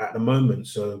at the moment.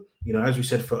 So as we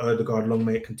said for Odegaard, long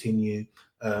may it continue.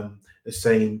 The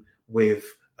same with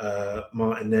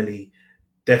Martinelli,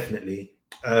 definitely.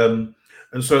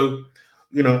 And so,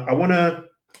 I want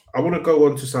to go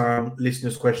on to some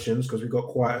listeners' questions, because we've got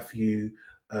quite a few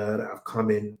that have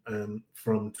come in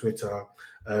from Twitter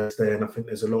today, and I think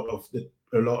there's a lot of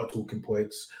talking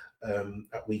points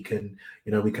that we can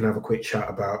have a quick chat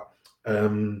about.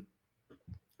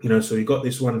 So we got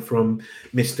this one from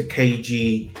Mr.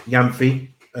 KG Yamfi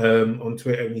on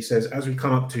Twitter, and he says, as we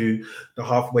come up to the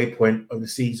halfway point of the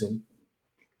season,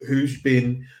 who's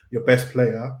been your best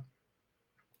player,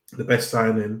 the best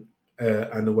signing,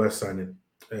 and the worst signing?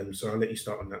 So I'll let you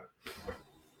start on that.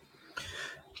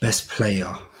 Best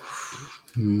player.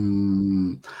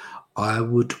 I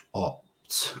would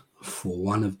opt for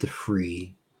one of the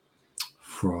 3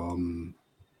 from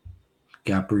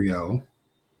Gabriel,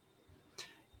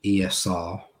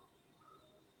 ESR,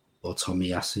 or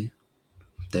Tomiyasu.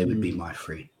 They would be my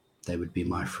 3.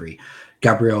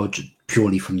 Gabriel,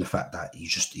 purely from the fact that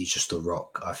he's just a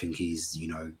rock. I think he's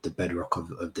the bedrock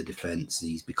of the defense.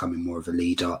 He's becoming more of a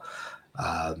leader.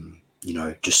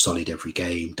 Just solid every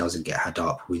game. Doesn't get had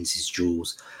up. Wins his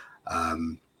duels.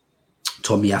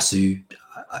 Tomiyasu,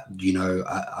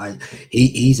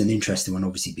 he's an interesting one,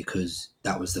 obviously, because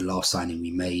that was the last signing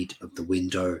we made of the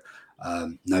window.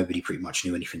 Nobody pretty much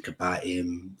knew anything about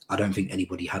him. I don't think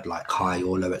anybody had like high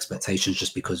or low expectations,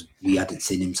 just because we hadn't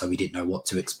seen him, so we didn't know what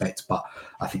to expect. But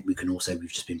I think we can all say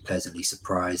we've just been pleasantly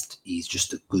surprised. He's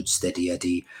just a good steady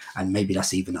Eddie, and maybe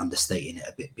that's even understating it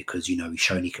a bit, because he's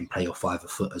shown he can play off either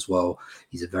foot as well.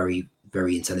 He's a very,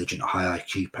 very intelligent, high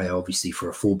IQ player. Obviously, for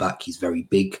a fullback, he's very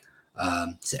big.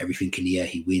 So everything in the air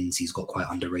he wins. He's got quite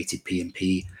underrated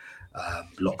P&P.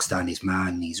 Locks down his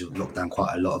man. He's locked down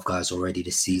quite a lot of guys already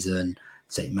this season.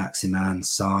 St. Maximan,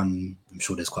 Son. I'm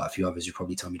sure there's quite a few others you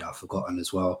probably tell me that I've forgotten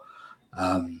as well.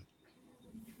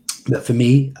 But for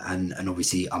me, and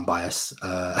obviously I'm biased,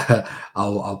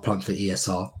 I'll plump for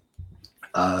ESR,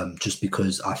 just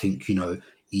because I think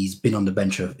he's been on the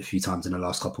bench a few times in the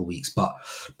last couple of weeks, but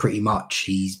pretty much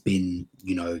he's been,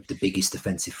 the biggest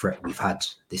defensive threat we've had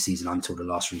this season until the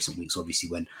last recent weeks, obviously,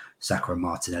 when Saka and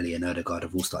Martinelli and Odegaard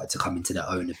have all started to come into their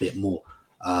own a bit more.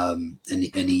 And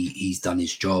he's done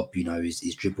his job,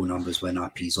 his dribble numbers when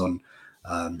IP's on,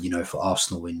 for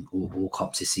Arsenal in all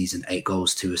cups this season, 8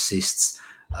 goals, 2 assists.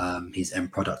 His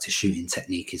end product, his shooting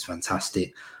technique is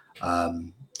fantastic. I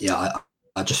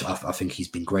think he's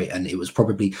been great, and it was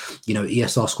probably,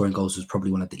 ESR scoring goals was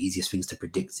probably one of the easiest things to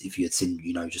predict if you had seen,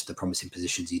 just the promising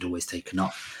positions he'd always taken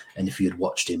up, and if you had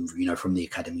watched him, from the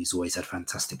academy, he's always had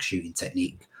fantastic shooting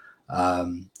technique.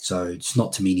 So it's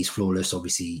not to mean he's flawless.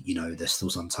 Obviously, there's still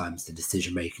sometimes the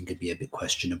decision making could be a bit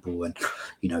questionable, and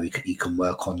he can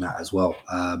work on that as well.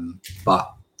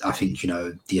 But I think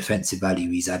the offensive value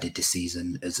he's added this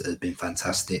season has been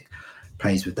fantastic.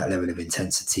 Plays with that level of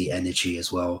intensity, energy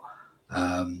as well.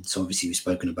 So obviously we've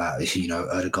spoken about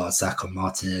Odegaard, Saka,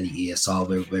 Martinelli,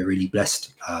 ESR. We're really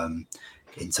blessed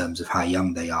in terms of how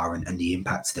young they are and the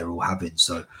impact they're all having.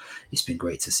 So it's been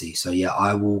great to see. So yeah,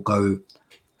 I will go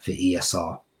for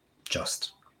ESR.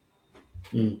 Just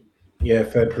yeah,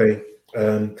 fair play.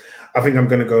 I think I'm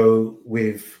going to go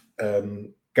with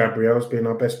Gabriel as being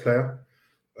our best player.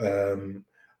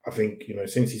 I think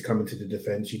since he's come into the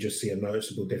defense, you just see a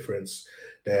noticeable difference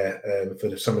there.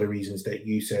 For some of the reasons that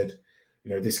you said,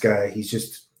 this guy, he's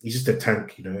just a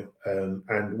tank,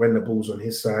 and when the ball's on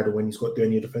his side or when he's got to do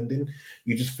any defending,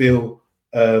 you just feel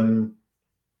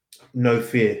no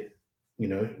fear,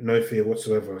 no fear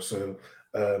whatsoever. So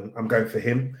I'm going for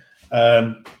him.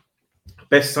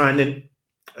 Best signing,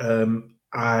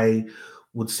 I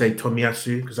would say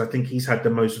Tomiyasu, because I think he's had the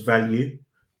most value,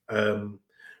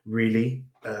 really,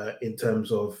 in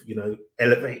terms of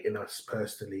elevating us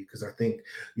personally. Because I think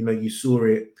you saw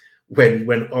it when he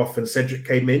went off and Cedric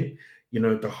came in.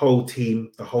 The whole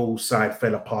team, the whole side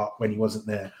fell apart when he wasn't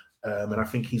there, and I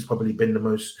think he's probably been the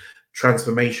most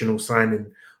transformational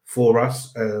signing for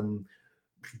us.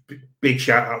 Big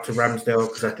shout out to Ramsdale,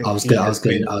 because I think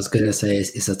I was gonna say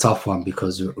it's a tough one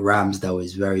because Ramsdale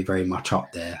is very, very much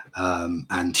up there,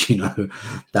 and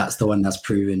that's the one that's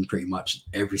proven pretty much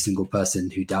every single person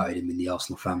who doubted him in the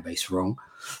Arsenal fan base wrong.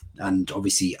 And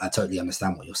obviously, I totally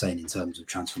understand what you're saying in terms of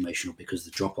transformational, because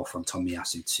the drop off from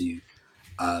Tomiyasu to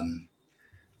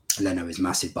Leno is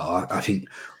massive. But I think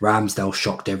Ramsdale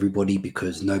shocked everybody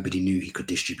because nobody knew he could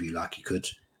distribute like he could,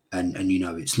 and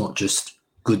it's not just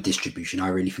good distribution. I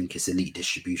really think it's elite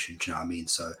distribution. Do you know what I mean?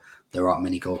 So there aren't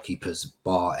many goalkeepers,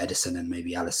 bar Edison and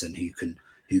maybe Alisson, who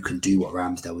can do what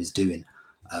Ramsdale is doing,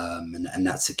 and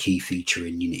that's a key feature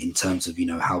in terms of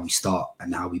how we start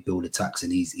and how we build attacks,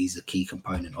 and he's a key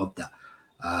component of that.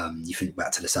 You think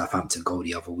back to the Southampton goal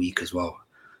the other week as well,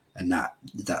 and that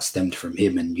stemmed from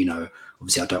him. And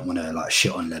obviously I don't want to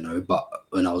shit on Leno, but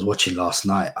when I was watching last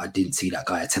night, I didn't see that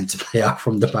guy attempt to play out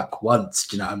from the back once.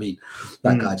 Do you know what I mean?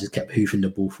 That guy just kept hoofing the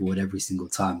ball forward every single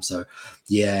time. So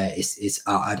yeah,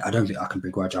 I don't think I can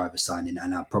begrudge either signing,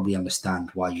 and I probably understand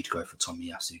why you'd go for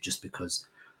Tomiyasu, just because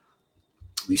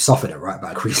we suffered it right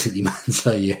back recently, man.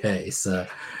 So yeah,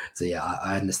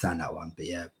 I understand that one. But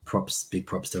yeah, big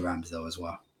props to Ramsdale as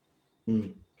well.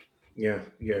 Yeah,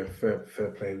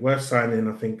 fair play. Worst signing,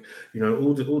 I think,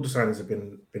 all the signings have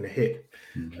been a hit.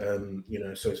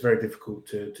 So it's very difficult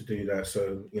to do that.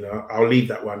 So, I'll leave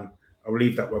that one. I'll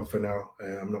leave that one for now.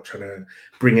 I'm not trying to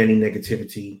bring any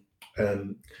negativity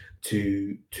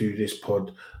to this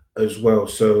pod as well.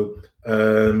 So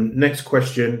next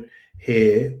question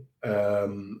here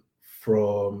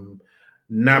from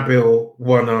Nabil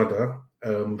Wanada.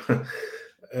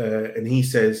 And he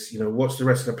says, what's the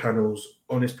rest of the panel's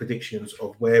honest predictions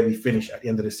of where we finish at the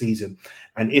end of the season?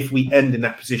 And if we end in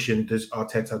that position, does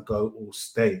Arteta go or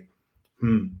stay?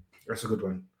 That's a good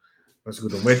one.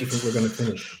 Where do you think we're going to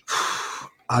finish?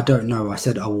 I don't know. I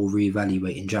said I will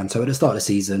reevaluate in Jan. So at the start of the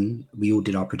season, we all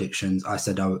did our predictions. I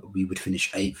said we would finish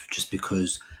 8th just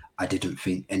because I didn't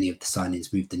think any of the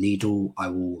signings moved the needle. I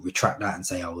will retract that and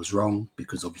say I was wrong,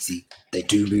 because obviously they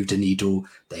do move the needle.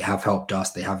 They have helped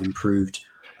us. They have improved.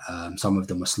 Some of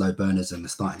them were slow burners and they're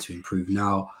starting to improve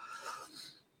now.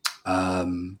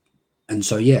 And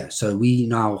so we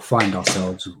now find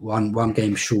ourselves one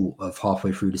game short of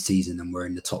halfway through the season and we're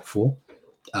in the top 4.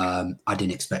 I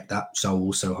didn't expect that, so I'll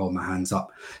also hold my hands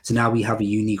up. So now we have a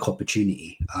unique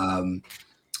opportunity.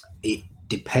 It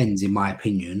depends, in my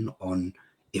opinion, on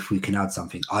if we can add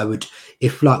something. I would,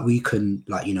 if we can,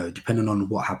 depending on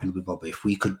what happened with Bob, if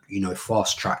we could,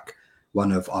 fast track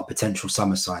one of our potential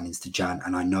summer signings to Jan,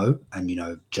 and I know, and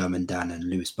German Dan and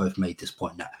Lewis both made this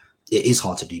point that it is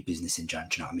hard to do business in Jan.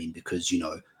 Do you know what I mean? Because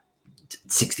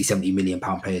 60-70 million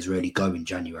pound players rarely go in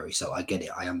January, so I get it,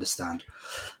 I understand,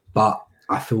 but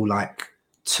I feel like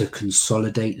to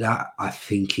consolidate that, I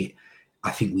think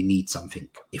we need something.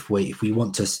 If we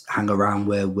want to hang around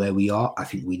where we are, I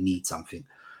think we need something.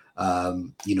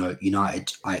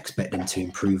 United, I expect them to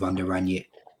improve under Ranić.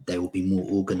 They will be more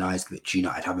organised, which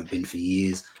United haven't been for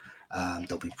years.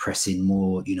 They'll be pressing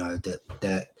more.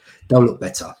 They'll look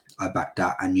better. I back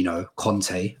that. And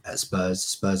Conte at Spurs.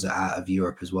 Spurs are out of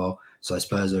Europe as well, so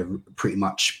Spurs are pretty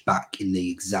much back in the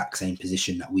exact same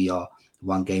position that we are.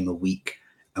 1 game a week,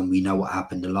 And we know what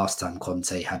happened the last time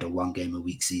Conte had a 1 game a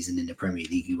week season in the Premier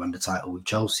League. He won the title with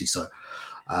Chelsea. So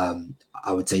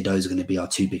I would say those are going to be our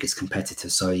 2 biggest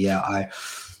competitors. So yeah,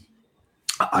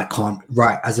 I can't,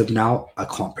 right as of now, I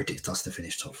can't predict us to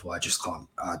finish top 4. I just can't.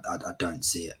 I don't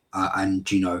see it. And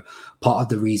part of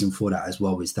the reason for that as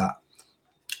well is that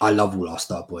I love all our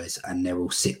star boys and they're all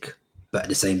sick, but at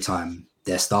the same time,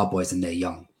 they're star boys and they're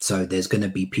young. So there's going to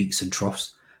be peaks and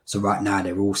troughs. So right now,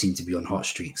 they all seem to be on hot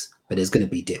streaks, but there's going to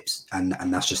be dips, and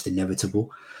that's just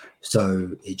inevitable.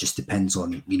 So it just depends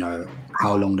on,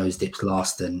 how long those dips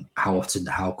last and how often,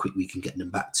 how quick we can get them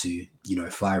back to,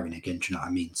 firing again. Do you know what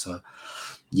I mean? So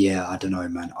yeah, I don't know,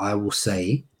 man. I will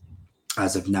say,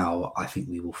 as of now, I think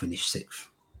we will finish 6th.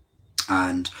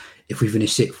 And if we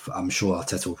finish 6th, I'm sure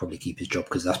Arteta will probably keep his job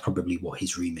because that's probably what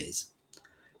his remit is.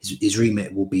 His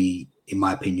remit will be, in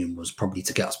my opinion, was probably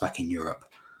to get us back in Europe.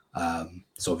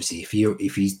 So obviously,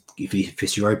 if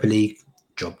it's Europa League,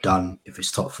 job done. If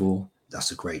it's top 4,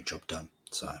 that's a great job done.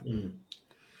 So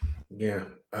yeah,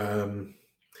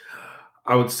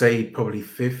 I would say probably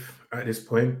 5th at this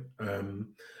point.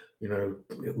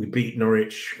 We beat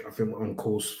Norwich. I think we're on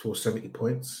course for 70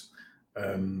 points,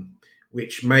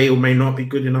 which may or may not be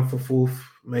good enough for 4th.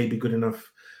 May be good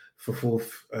enough for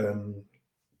 4th,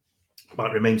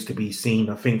 but remains to be seen.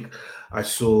 I think I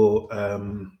saw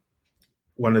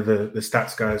one of the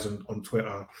stats guys on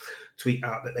Twitter tweet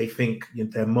out that they think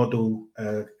their model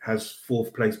has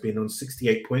 4th place being on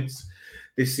 68 points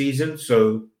this season.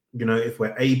 So, if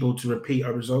we're able to repeat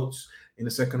our results in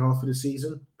the second half of the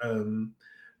season,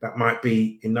 that might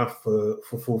be enough for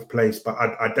 4th place. But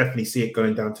I definitely see it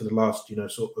going down to the last,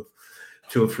 sort of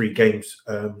 2 or 3 games.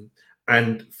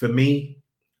 And for me,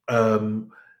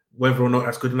 whether or not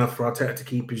that's good enough for Arteta to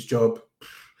keep his job,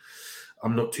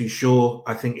 I'm not too sure.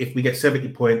 I think if we get 70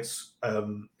 points,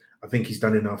 I think he's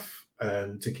done enough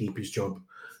to keep his job,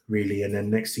 really. And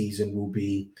then next season will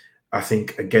be, I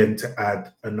think, again, to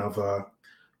add another,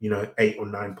 8 or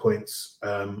 9 points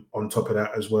on top of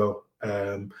that as well,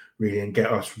 really, and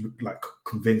get us like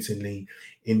convincingly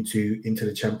into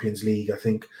the Champions League. I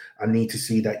think I need to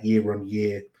see that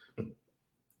year-on-year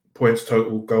points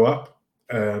total go up,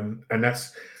 and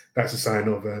that's a sign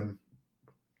of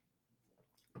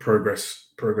progress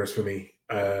for me.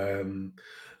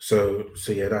 So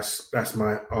yeah, that's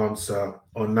my answer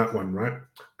on that one, right?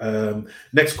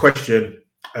 Next question: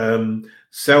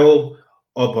 sell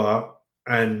Oba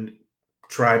and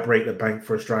try break the bank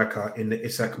for a striker in the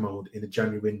Isak mode in the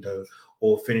January window,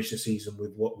 or finish the season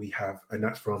with what we have. And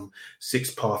that's from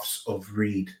 6 Paths of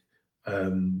Reed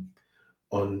on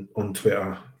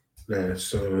Twitter there.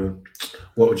 So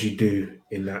what would you do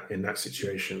in that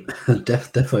situation?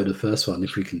 Definitely the first one,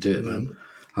 if we can do it, man.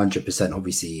 100%.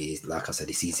 Obviously, like I said,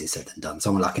 it's easier said than done.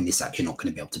 Someone like an Isak, you're not going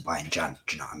to be able to buy in Jan.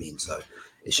 Do you know what I mean? So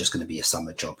it's just going to be a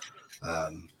summer job.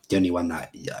 The only one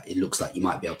that it looks like you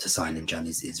might be able to sign in Jan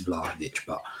is Vlahovic,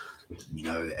 but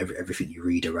everything you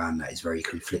read around that is very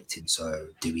conflicting. So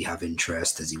do we have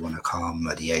interest? Does he want to come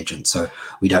at the agent? So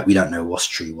we don't know what's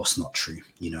true, what's not true.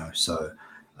 So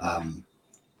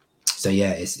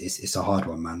yeah, it's a hard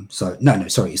one, man. So no,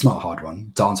 sorry, it's not a hard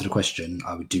one. To answer the question,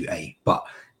 I would do A, but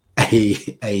A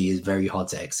is very hard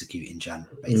to execute in Jan,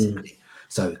 basically.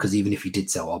 So because even if you did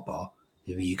sell Oba,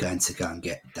 who are you going to go and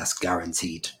get that's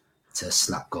guaranteed to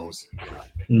slap goals?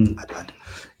 I'd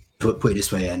put it this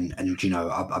way, and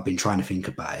I've been trying to think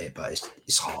about it, but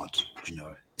it's hard.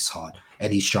 It's hard.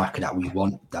 Any striker that we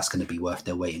want that's going to be worth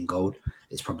their weight in gold,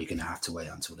 it's probably going to have to wait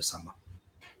until the summer.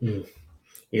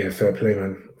 Yeah, fair play,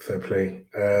 man. Fair play.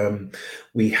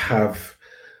 We have,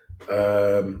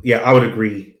 I would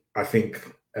agree. I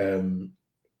think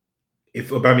if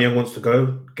Aubameyang wants to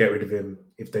go, get rid of him.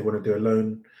 If they want to do a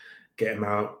loan, get him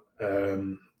out.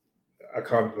 I'm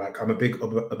a big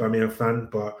Aubameyang fan,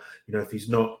 but if he's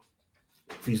not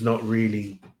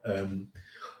really,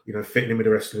 fitting in with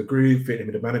the rest of the group, fitting in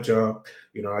with the manager,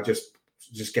 I just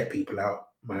get people out,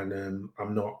 man.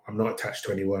 I'm not attached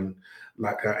to anyone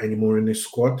like that anymore in this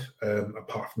squad,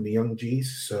 apart from the young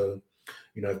G's. So,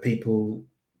 if people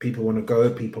want to go,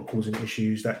 people causing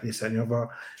issues, this and the other,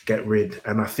 get rid.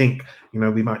 And I think,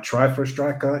 we might try for a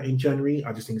striker in January.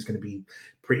 I just think it's going to be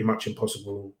pretty much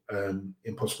impossible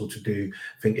to do.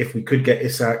 I think if we could get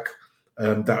Isak,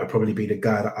 that would probably be the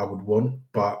guy that I would want,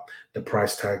 but the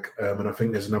price tag, and I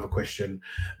think there's another question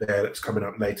there that's coming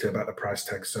up later about the price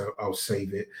tag, so I'll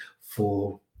save it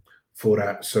for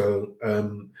that. So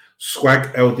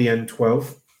Swag LDN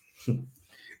 12,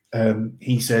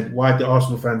 he said, why do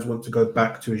Arsenal fans want to go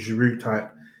back to a Giroud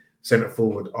type centre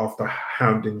forward after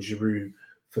hounding Giroud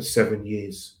for 7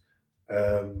 years?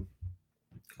 On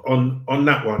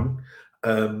that one,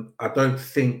 I don't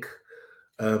think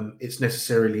it's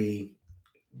necessarily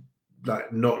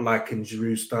like not liking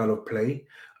Giroud's style of play.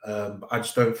 But I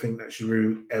just don't think that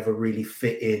Giroud ever really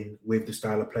fit in with the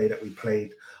style of play that we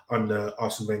played under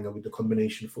Arsene Wenger with the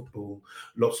combination football,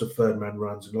 lots of third man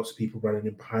runs and lots of people running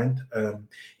in behind.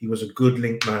 He was a good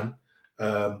link man,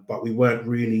 but we weren't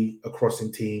really a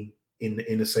crossing team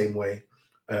in the same way.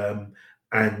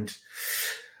 And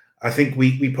I think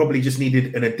we probably just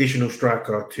needed an additional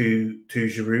striker to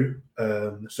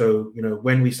Giroud. So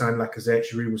when we signed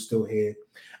Lacazette, Giroud was still here,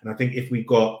 and I think if we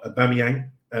got Aubameyang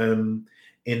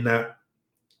in that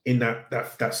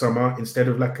summer instead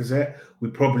of Lacazette, we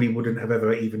probably wouldn't have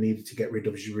ever even needed to get rid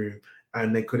of Giroud,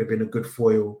 and they could have been a good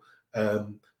foil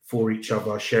for each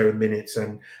other, sharing minutes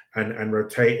and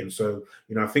rotating. So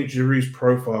I think Giroud's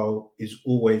profile is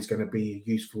always going to be a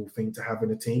useful thing to have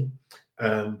in a team.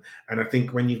 And I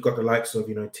think when you've got the likes of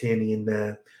Tierney in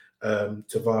there,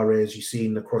 Tavares, you've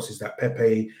seen the crosses that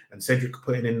Pepe and Cedric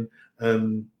putting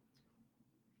in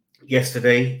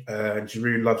yesterday.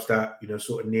 Giroud loves that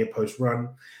sort of near post run.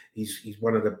 He's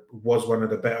one of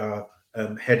the better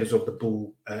headers of the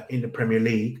ball in the Premier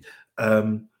League.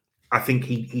 I think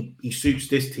he suits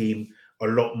this team a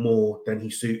lot more than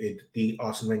he suited the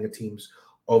Arsene Wenger teams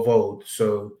of old.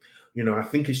 So I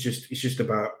think it's just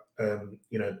about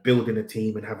building a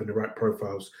team and having the right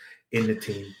profiles in the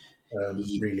team.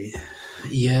 Really.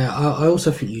 Yeah, I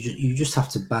also think you just have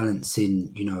to balance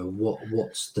in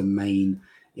what's the main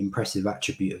impressive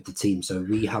attribute of the team. So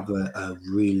we have a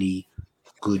really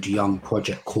good young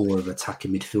project core of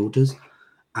attacking midfielders,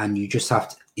 and you just have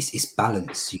to it's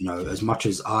balance. As much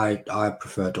as I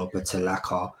prefer Oba to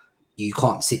Laka, you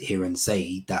can't sit here and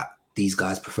say that these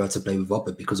guys prefer to play with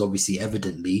Oba, because obviously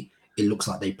evidently it looks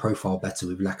like they profile better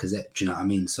with Lacazette. Do you know what I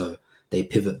mean? So they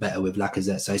pivot better with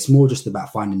Lacazette. So it's more just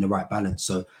about finding the right balance.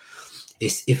 So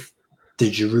it's if the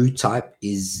Giroud type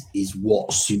is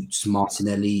what suits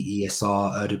Martinelli,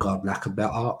 ESR, Ødegaard,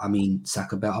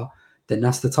 Saka better, then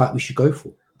that's the type we should go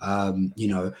for.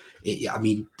 The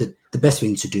best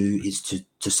thing to do is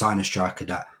to sign a striker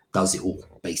that does it all,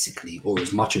 basically, or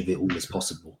as much of it all as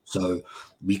possible. So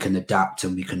we can adapt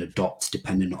and we can adopt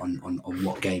depending on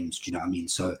what games. Do you know what I mean?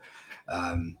 So,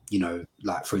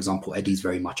 like for example, Eddie's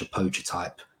very much a poacher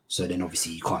type. So then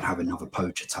obviously you can't have another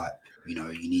poacher type.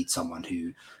 You need someone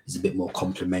who is a bit more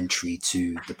complementary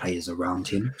to the players around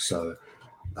him. So,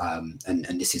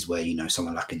 and this is where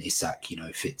someone like an Isak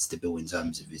fits the bill in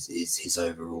terms of his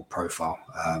overall profile.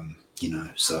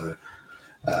 So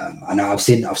I know I've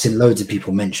seen loads of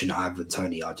people mention Ivan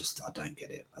Toney. I don't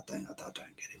get it. I don't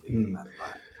get it, man.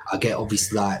 Like, I get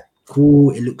obviously like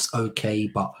cool, it looks okay,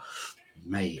 but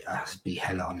mate, that'd be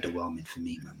hella underwhelming for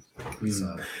me, man.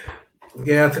 So.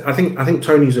 Yeah, I think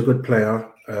Tony's a good player,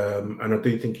 and I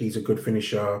do think he's a good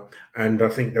finisher. And I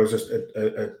think there was just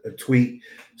a tweet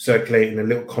circulating, a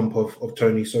little comp of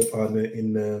Tony so far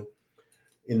in the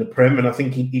Prem, and I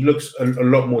think he looks a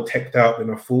lot more teched out than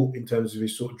I thought in terms of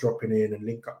his sort of dropping in and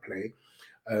link up play.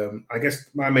 I guess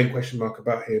my main question mark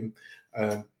about him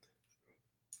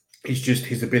is just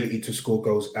his ability to score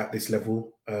goals at this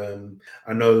level.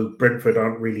 I know Brentford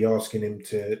aren't really asking him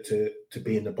to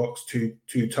be in the box too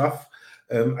tough.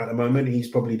 At the moment, he's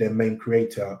probably their main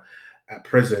creator at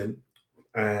present,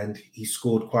 and he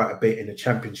scored quite a bit in the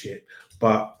Championship.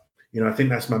 But I think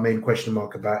that's my main question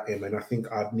mark about him, and I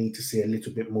think I'd need to see a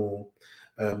little bit more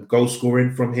goal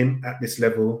scoring from him at this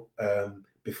level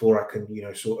before I can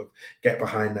sort of get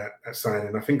behind that sign.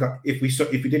 And I think if we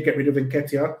did get rid of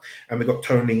Nketiah and we got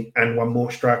Tony and one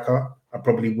more striker, I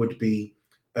probably would be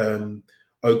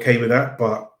okay with that.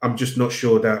 But I'm just not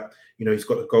sure that he's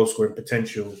got the goal scoring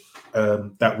potential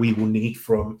that we will need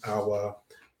from our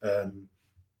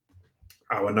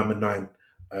number 9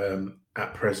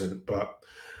 at present. But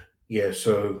yeah,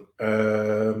 so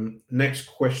next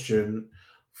question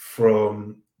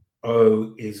from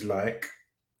O is like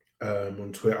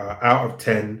on Twitter, out of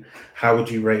 10, how would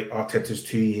you rate Arteta's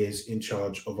 2 years in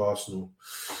charge of Arsenal?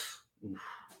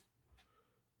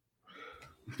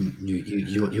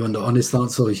 You want the honest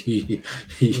answer, or you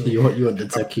want the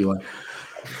techie one?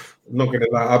 I'm not gonna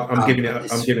lie, I'm giving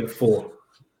it a 4.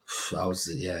 I was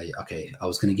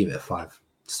gonna give it a 5.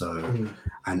 So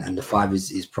and the 5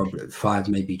 is probably 5,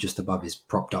 maybe just above, is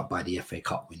propped up by the FA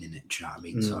Cup winning it. Do you know what I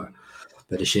mean? So,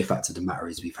 but the sheer fact of the matter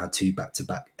is we've had 2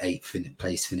 back-to-back 8th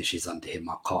place finishes under him.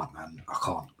 I can't, man. I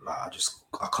can't. Like,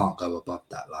 I can't go above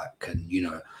that. Like, and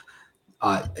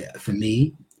for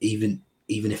me, even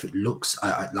if it looks,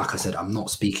 like I said, I'm not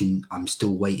speaking. I'm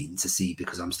still waiting to see,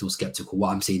 because I'm still skeptical. What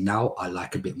I'm seeing now, I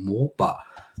like a bit more, but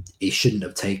it shouldn't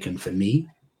have taken, for me,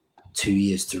 2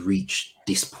 years to reach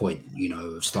this point, you know,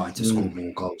 of starting to score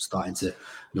more goals, starting to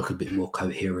look a bit more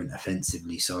coherent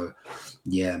offensively. So,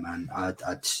 yeah, man,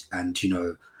 and you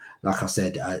know, like I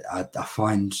said, I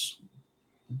find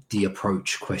the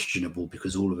approach questionable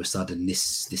because all of a sudden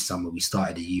this summer we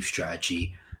started a youth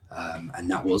strategy, and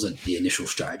that wasn't the initial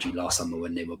strategy last summer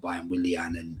when they were buying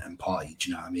Willian and Party. Do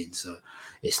you know what I mean? So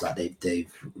it's like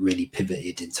they've really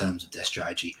pivoted in terms of their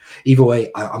strategy. Either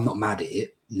way, I'm not mad at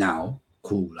it now.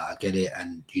 Cool, like, I get it,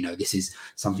 and you know, this is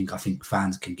something I think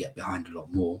fans can get behind a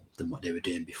lot more than what they were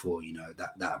doing before. You know,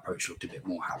 that approach looked a bit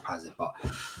more haphazard, but.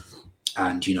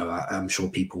 And, you know, I'm sure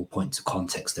people point to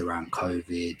context around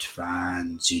COVID,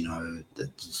 fans, you know,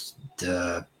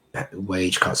 the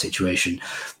wage cut situation,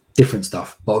 different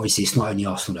stuff. But obviously, it's not only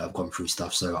Arsenal that have gone through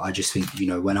stuff. So I just think, you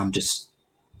know, when I'm just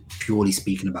purely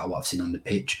speaking about what I've seen on the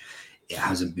pitch, it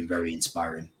hasn't been very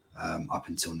inspiring up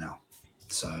until now.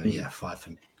 So, yeah, 5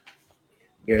 for me.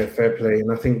 Yeah, fair play.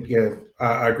 And I think,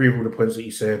 I agree with all the points that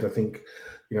you said. I think,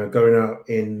 you know, going out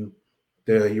in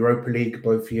the Europa League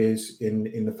both years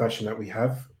in the fashion that we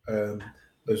have,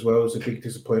 as well, is a big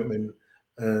disappointment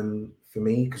for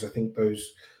me, because I think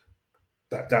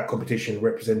that competition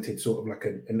represented sort of like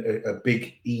a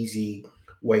big easy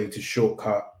way to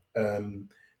shortcut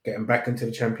getting back into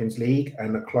the Champions League.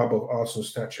 And a club of Arsenal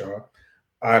stature,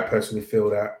 I personally feel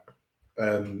that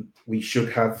we should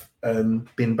have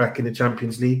been back in the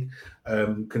Champions League,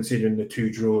 considering the 2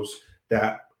 draws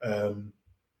that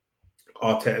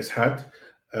Arteta's had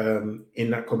in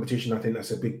that competition. I think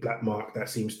that's a big black mark that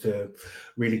seems to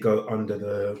really go under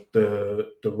the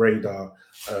radar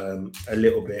a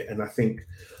little bit. And I think,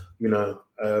 you know,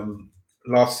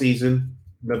 last season,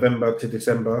 November to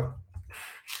December,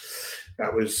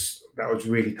 that was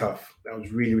really tough. That was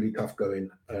really, really tough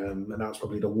going. And that was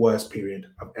probably the worst period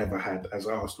I've ever had as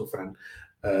an Arsenal fan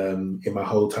in my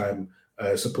whole time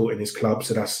supporting this club.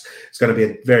 So it's going to be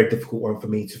a very difficult one for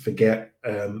me to forget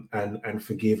and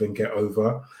forgive and get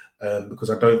over,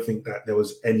 because I don't think that there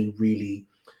was any really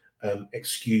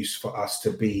excuse for us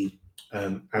to be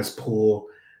as poor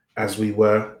as we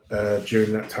were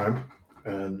during that time.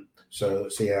 So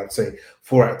yeah, I'd say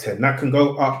 4 out of 10. That can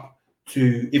go up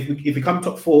to, if we come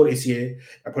top 4 this year,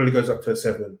 that probably goes up to a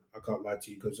 7. I can't lie to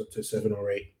you, it goes up to a 7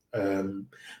 or 8,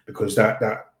 because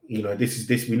that you know, this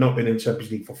we've not been in the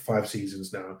Champions League for 5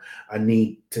 seasons now. I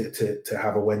need to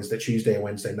have a Tuesday and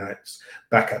Wednesday nights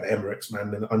back at the Emirates,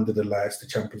 man, and under the lights, the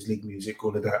Champions League music,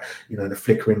 all of that, you know, the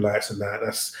flickering lights and that.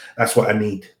 That's what I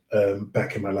need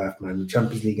back in my life, man. The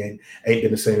Champions League ain't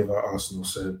been the same without Arsenal,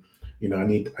 so you know, I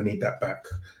need that back.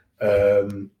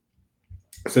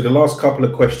 So the last couple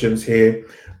of questions here.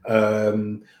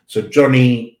 So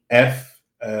Johnny F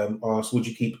asked, would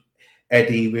you keep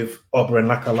Eddie with Oberon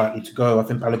Laka likely to go? I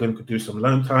think Balogun could do some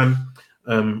loan time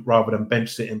rather than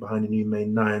bench sitting behind the new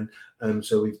main 9.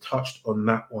 So we've touched on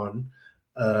that one.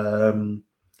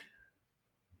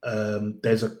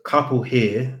 There's a couple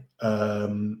here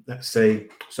that say,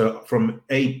 so from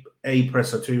A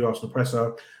Presser to Arsenal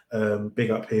Presser,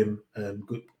 big up him,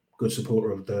 good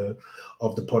supporter of the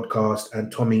podcast,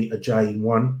 and Tommy Ajayi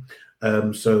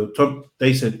 1. So Tom,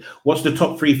 they said, what's the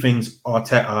top 3 things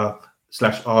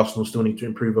Arteta/Arsenal still need to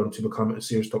improve on to become a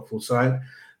serious top 4 side?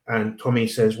 And Tommy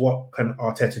says, what can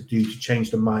Arteta do to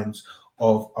change the minds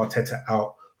of Arteta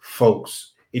out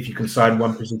folks? If you can sign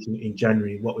one position in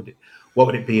January, what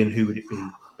would it be, and who would it be,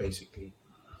 basically?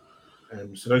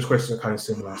 So those questions are kind of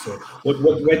similar. So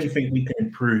where do you think we can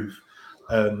improve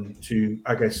to,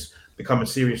 I guess, become a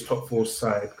serious top 4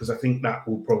 side? Because I think that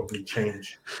will probably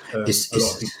change a lot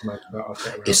of people's minds about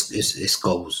Arteta.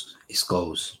 It's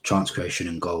goals, chance creation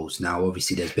and goals. Now,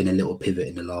 obviously, there's been a little pivot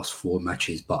in the last 4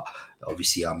 matches, but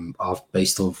obviously,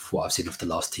 based off what I've seen of the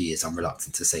last 2 years, I'm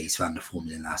reluctant to say he's found the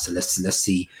formula now. So let's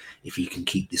see if he can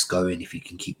keep this going, if he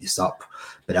can keep this up.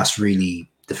 But that's really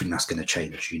the thing that's going to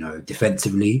change. You know,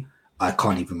 defensively, I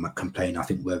can't even complain. I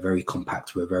think we're very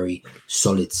compact. We're a very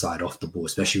solid side off the ball,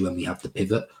 especially when we have the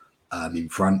pivot in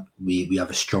front. We have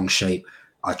a strong shape.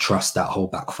 I trust that whole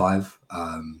back 5.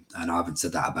 And I haven't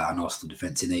said that about an Arsenal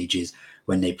defence in ages.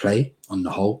 When they play, on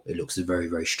the whole, it looks a very,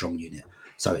 very strong unit.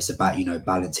 So it's about, you know,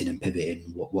 balancing and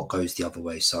pivoting what goes the other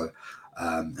way. So,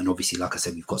 and obviously, like I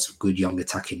said, we've got some good young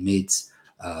attacking mids.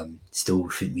 Still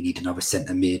think we need another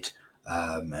centre mid.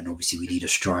 And obviously we need a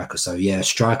striker. So yeah,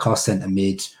 striker, centre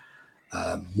mid,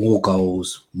 more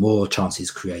goals, more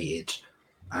chances created,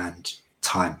 and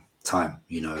time.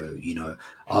 You know,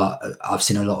 I've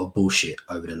seen a lot of bullshit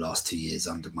over the last 2 years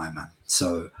under my man.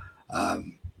 So,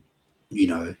 you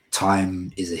know,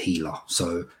 time is a healer.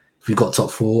 So if we got top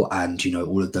 4 and, you know,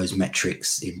 all of those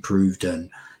metrics improved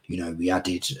and, we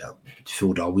added,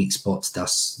 filled our weak spots.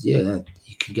 You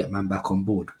can get man back on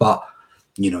board. But,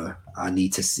 I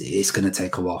need to see, it's going to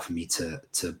take a while for me to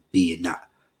be in that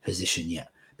position yet.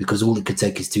 Because all it could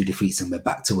take is 2 defeats and we're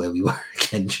back to where we were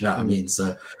again. Do you know what I mean?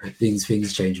 So things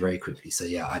change very quickly. So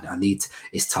yeah, I need,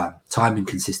 it's time and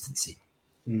consistency.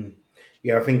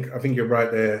 Yeah, I think you're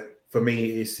right there. For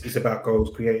me, it's about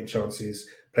goals, creating chances,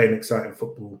 playing exciting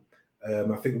football.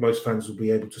 I think most fans will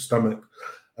be able to stomach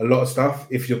a lot of stuff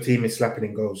if your team is slapping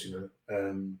in goals.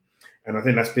 And I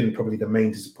think that's been probably the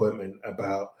main disappointment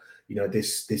about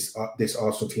this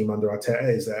Arsenal team under Arteta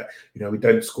is that we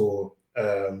don't score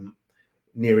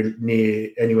anywhere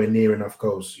near enough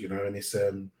goals. And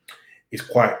it's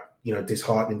quite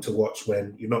disheartening to watch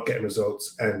when you're not getting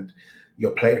results and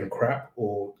you're playing crap,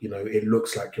 or it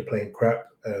looks like you're playing crap,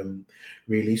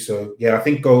 really. So yeah, I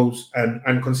think goals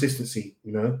and consistency.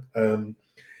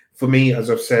 For me, as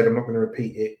I've said, I'm not going to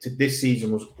repeat it. This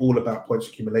season was all about points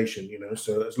accumulation.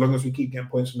 So as long as we keep getting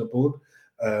points on the board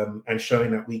and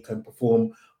showing that we can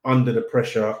perform under the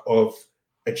pressure of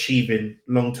achieving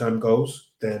long-term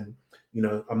goals, then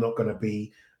I'm not going to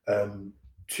be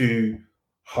too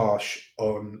harsh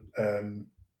on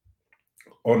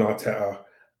Arteta.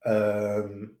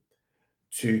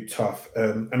 Too tough.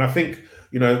 And I think,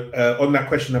 on that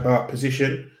question about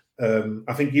position,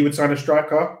 I think you would sign a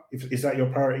striker. Is that your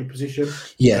priority position?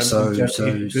 Yeah, so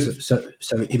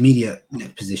immediate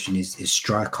position is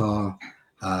striker.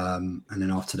 And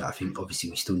then after that, I think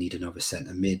obviously we still need another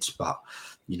centre mid, but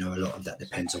a lot of that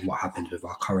depends on what happens with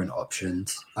our current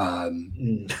options.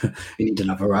 We need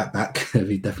another right back.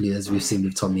 We definitely, as we've seen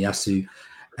with Tomiyasu.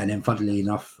 And then, funnily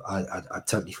enough, I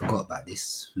totally forgot about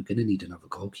this. We're going to need another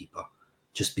goalkeeper,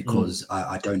 just because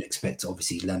I don't expect.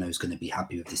 Obviously, Leno's going to be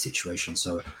happy with the situation,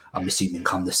 so I'm assuming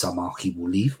come the summer he will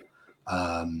leave.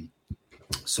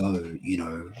 So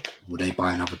will they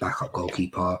buy another backup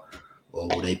goalkeeper, or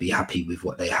will they be happy with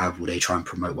what they have? Will they try and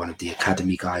promote one of the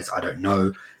academy guys? I don't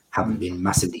know. Haven't been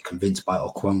massively convinced by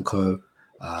Okonkwo.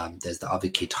 There's the other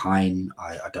kid, Hein.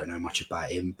 I don't know much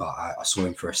about him, but I saw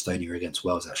him for Estonia against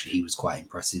Wales. Actually, he was quite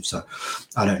impressive. So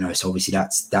I don't know. So obviously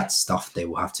that's stuff they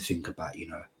will have to think about.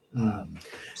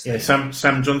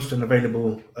 Sam Johnston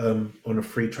available on a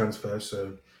free transfer.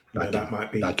 So that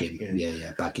might be back in.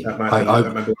 Yeah, back in.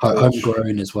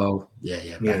 Homegrown as well.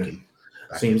 Back in.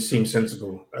 Seems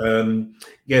sensible.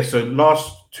 So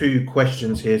last 2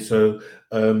 questions here. So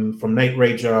from Nate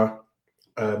Rager.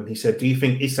 He said, do you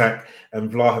think Isak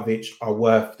and Vlahovic are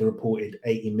worth the reported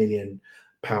 £80 million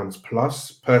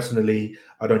plus? Personally,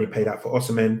 I'd only pay that for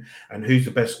Osimhen. And who's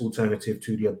the best alternative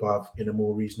to the above in a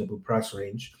more reasonable price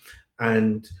range?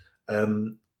 And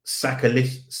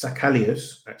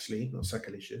Sakalius, actually, not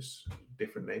Sakalicious,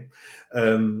 different name.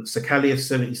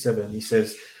 Sakalius77, he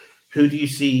says, who do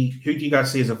you guys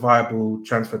see as a viable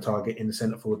transfer target in the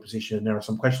centre forward position? There are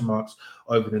some question marks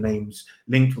over the names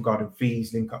linked regarding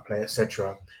fees, link up play,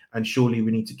 etc. And surely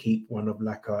we need to keep one of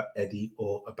Laka, Eddie,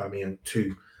 or Aubameyang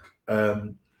too.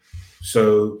 On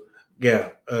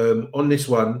this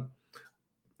one,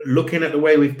 looking at the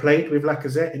way we've played with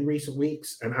Lacazette in recent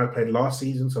weeks and how we played last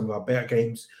season, some of our better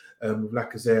games with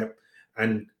Lacazette,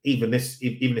 and even this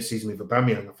season with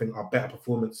Aubameyang, I think our better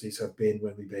performances have been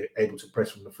when we've been able to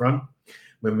press from the front,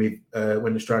 when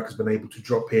the striker's been able to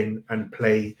drop in and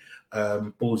play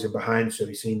balls in behind. So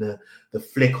we've seen the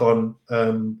flick on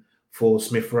for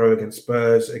Smith Rowe against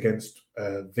Spurs, against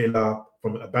Villa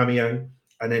from Aubameyang,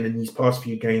 and then in these past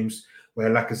few games where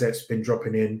Lacazette's been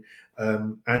dropping in,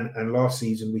 and last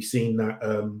season we've seen that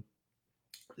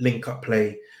link up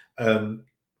play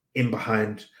in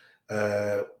behind.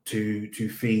 To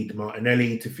feed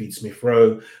Martinelli, to feed Smith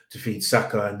Rowe, to feed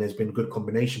Saka, and there's been good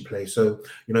combination play. So,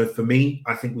 for me,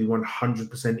 I think we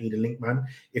 100% need a link man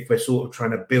if we're sort of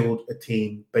trying to build a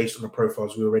team based on the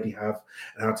profiles we already have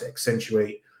and how to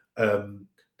accentuate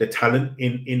the talent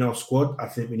in our squad. I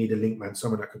think we need a link man,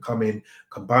 someone that can come in,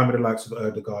 combine with the likes of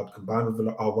Erdegaard, combine with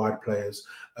our wide players,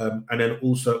 and then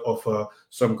also offer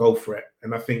some goal threat.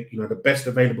 And I think, the best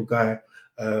available guy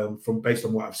based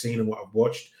on what I've seen and what I've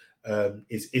watched,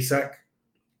 is Isak.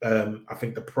 I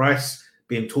think the price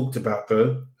being talked about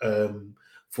though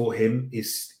for him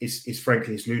is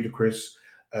frankly ludicrous.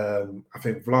 I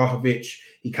think Vlahovic,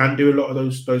 he can do a lot of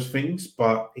those things,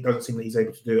 but it doesn't seem that he's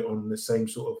able to do it on the same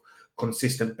sort of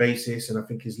consistent basis. And I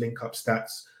think his link up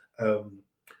stats,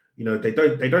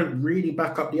 they don't really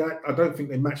back up the eye. I don't think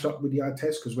they match up with the eye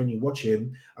test, because when you watch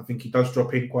him, I think he does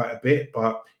drop in quite a bit,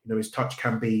 but his touch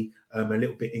can be a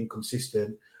little bit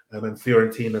inconsistent. And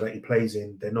Fiorentina that he plays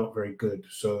in, they're not very good.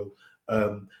 So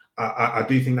I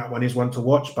do think that one is one to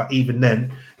watch. But even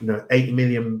then, £80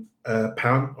 million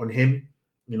on him,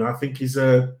 I think he's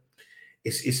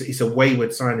it's a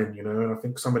wayward signing, and I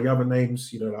think some of the other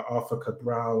names, like Arthur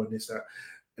Cabral and this, that,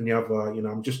 and the other,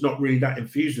 I'm just not really that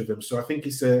infused with him. So I think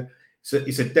it's a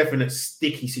definite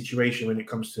sticky situation when it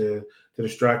comes to the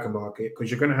striker market,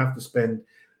 because you're going to have to spend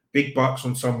big bucks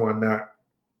on someone that,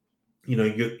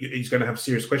 he's going to have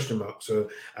serious question marks. So,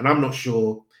 and I'm not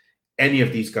sure any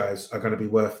of these guys are going to be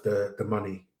worth the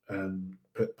money,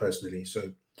 personally.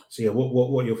 So yeah,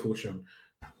 what are your thoughts, Sean?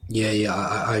 Yeah,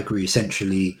 I agree.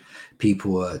 Essentially,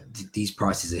 these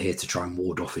prices are here to try and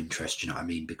ward off interest, you know what I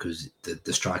mean? Because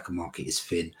the striker market is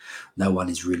thin. No one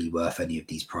is really worth any of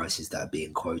these prices that are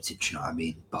being quoted, you know what I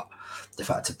mean? But the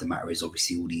fact of the matter is,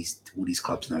 obviously, all these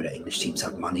clubs know that English teams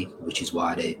have money, which is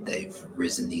why they've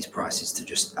risen these prices to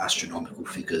just astronomical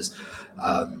figures.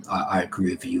 I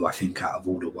agree with you. I think out of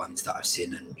all the ones that I've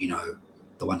seen, and,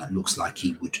 the one that looks like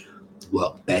he would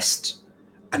work best,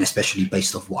 and especially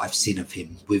based off what I've seen of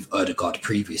him with Ødegaard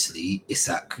previously,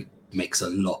 Isak makes a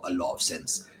lot of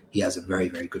sense. He has a very,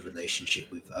 very good relationship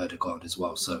with Ødegaard as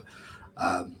well. So,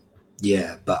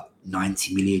 but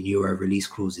 90 million euro release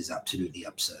clause is absolutely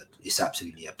absurd. It's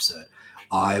absolutely absurd.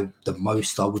 The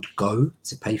most I would go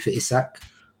to pay for Isak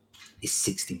is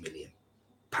 60 million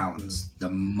pounds. The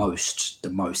most.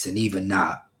 And even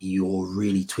that, you're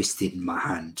really twisting my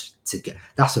hand to get.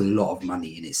 That's a lot of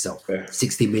money in itself. Yeah.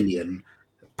 60 million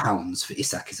pounds for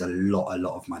Isak is a lot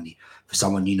of money for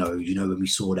someone, when we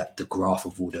saw that the graph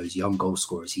of all those young goal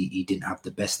scorers, he didn't have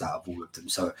the best out of all of them.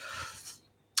 So,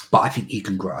 but I think he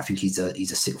can grow. I think he's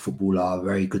a sick footballer,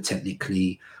 very good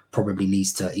technically, probably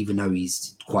needs to, even though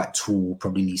he's quite tall,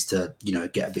 probably needs to,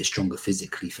 get a bit stronger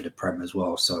physically for the Prem as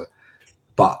well. So,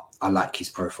 but I like his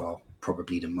profile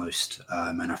probably the most.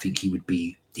 And I think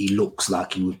he looks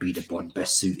like he would be the one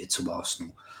best suited to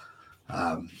Arsenal.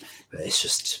 But it's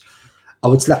just, I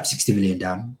would slap 60 million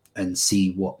down and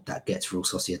see what that gets Real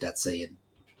Sociedad saying.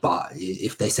 But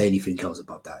if they say anything else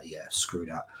above that, yeah, screw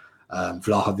that.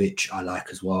 Vlahovic, I like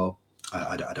as well.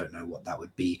 I don't know what that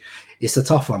would be. It's a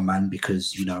tough one, man,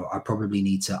 because, I probably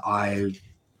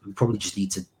just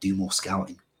need to do more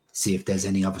scouting, see if there's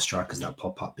any other strikers that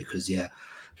pop up, because, yeah,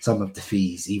 some of the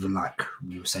fees, even like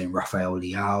we were saying, Rafael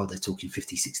Leao, they're talking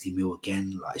 50, 60 mil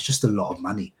again. Like, it's just a lot of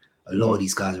money. A lot of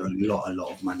these guys are a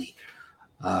lot of money.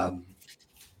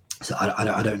 So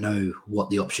I don't know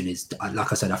what the option is.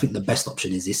 Like I said, I think the best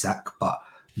option is Isak, but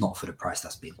not for the price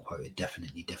that's being quoted.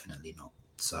 Definitely not.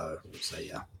 So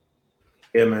yeah.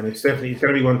 Yeah, man, it's going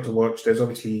to be one to watch. There's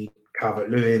obviously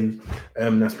Calvert-Lewin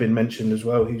that's been mentioned as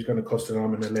well. He's going to cost an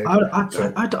arm and a leg.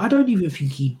 I don't even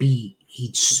think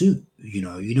he'd suit.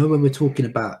 When we're talking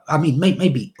about, I mean,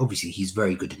 maybe obviously he's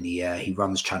very good in the air. He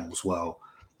runs channels well,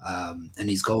 and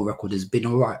his goal record has been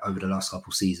all right over the last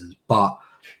couple of seasons, but.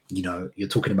 You're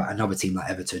talking about another team like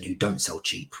Everton who don't sell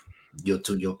cheap.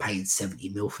 You're paying 70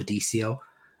 mil for DCL.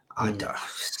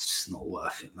 It's not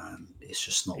worth it, man. It's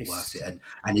just not worth it.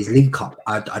 And his link up,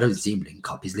 I don't see him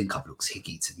link up. His link up looks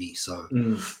hickey to me. So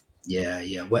yeah.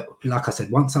 Like I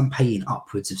said, once I'm paying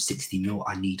upwards of 60 mil,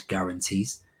 I need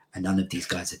guarantees. And none of these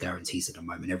guys are guarantees at the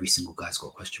moment. Every single guy's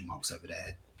got question marks over their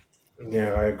head.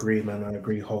 Yeah, I agree, man. I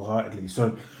agree wholeheartedly.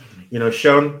 So,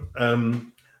 Sean,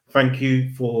 thank you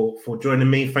for joining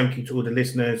me. Thank you to all the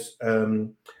listeners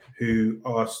who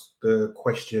asked the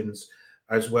questions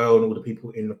as well, and all the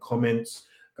people in the comments.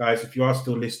 Guys, if you are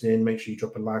still listening, make sure you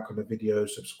drop a like on the video,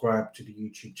 subscribe to the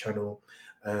YouTube channel,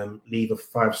 leave a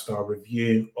 5-star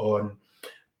review on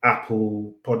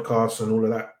Apple Podcasts and all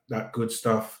of that good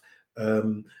stuff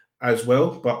as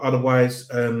well. But otherwise,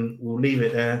 we'll leave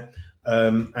it there.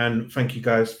 And thank you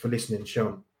guys for listening.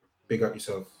 Sean, big up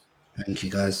yourself. Thank you,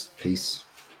 guys. Peace.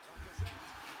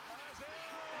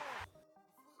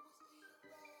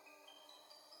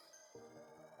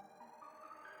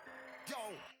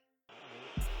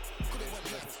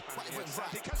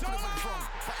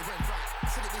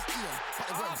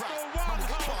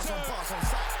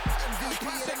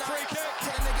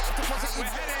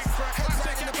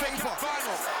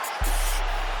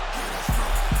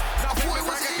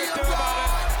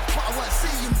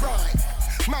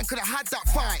 Man could have had that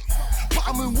fight, but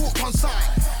I walked on side.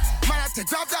 Man had to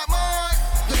grab that mic.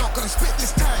 You're not gonna spit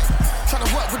this time. Trying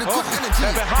to work with a good energy.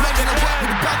 Man gonna work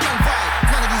with a bad man vibe.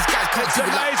 None of these guys can't do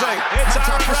it like that. It's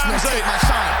Aaron Ramsey. My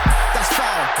shine. That's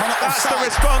foul. That's the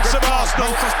response of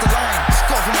Arsenal. Cross the line.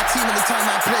 Score for my team anytime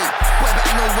I play. Boy,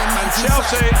 better know when man's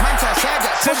Chelsea man can't say I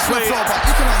get simply floor, but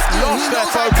you can ask Ian, lost their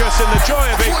focus in the joy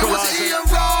of equalising.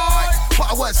 But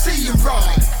I weren't seeing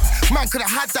right. Man could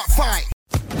have had that fight.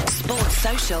 Sports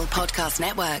Social Podcast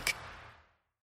Network.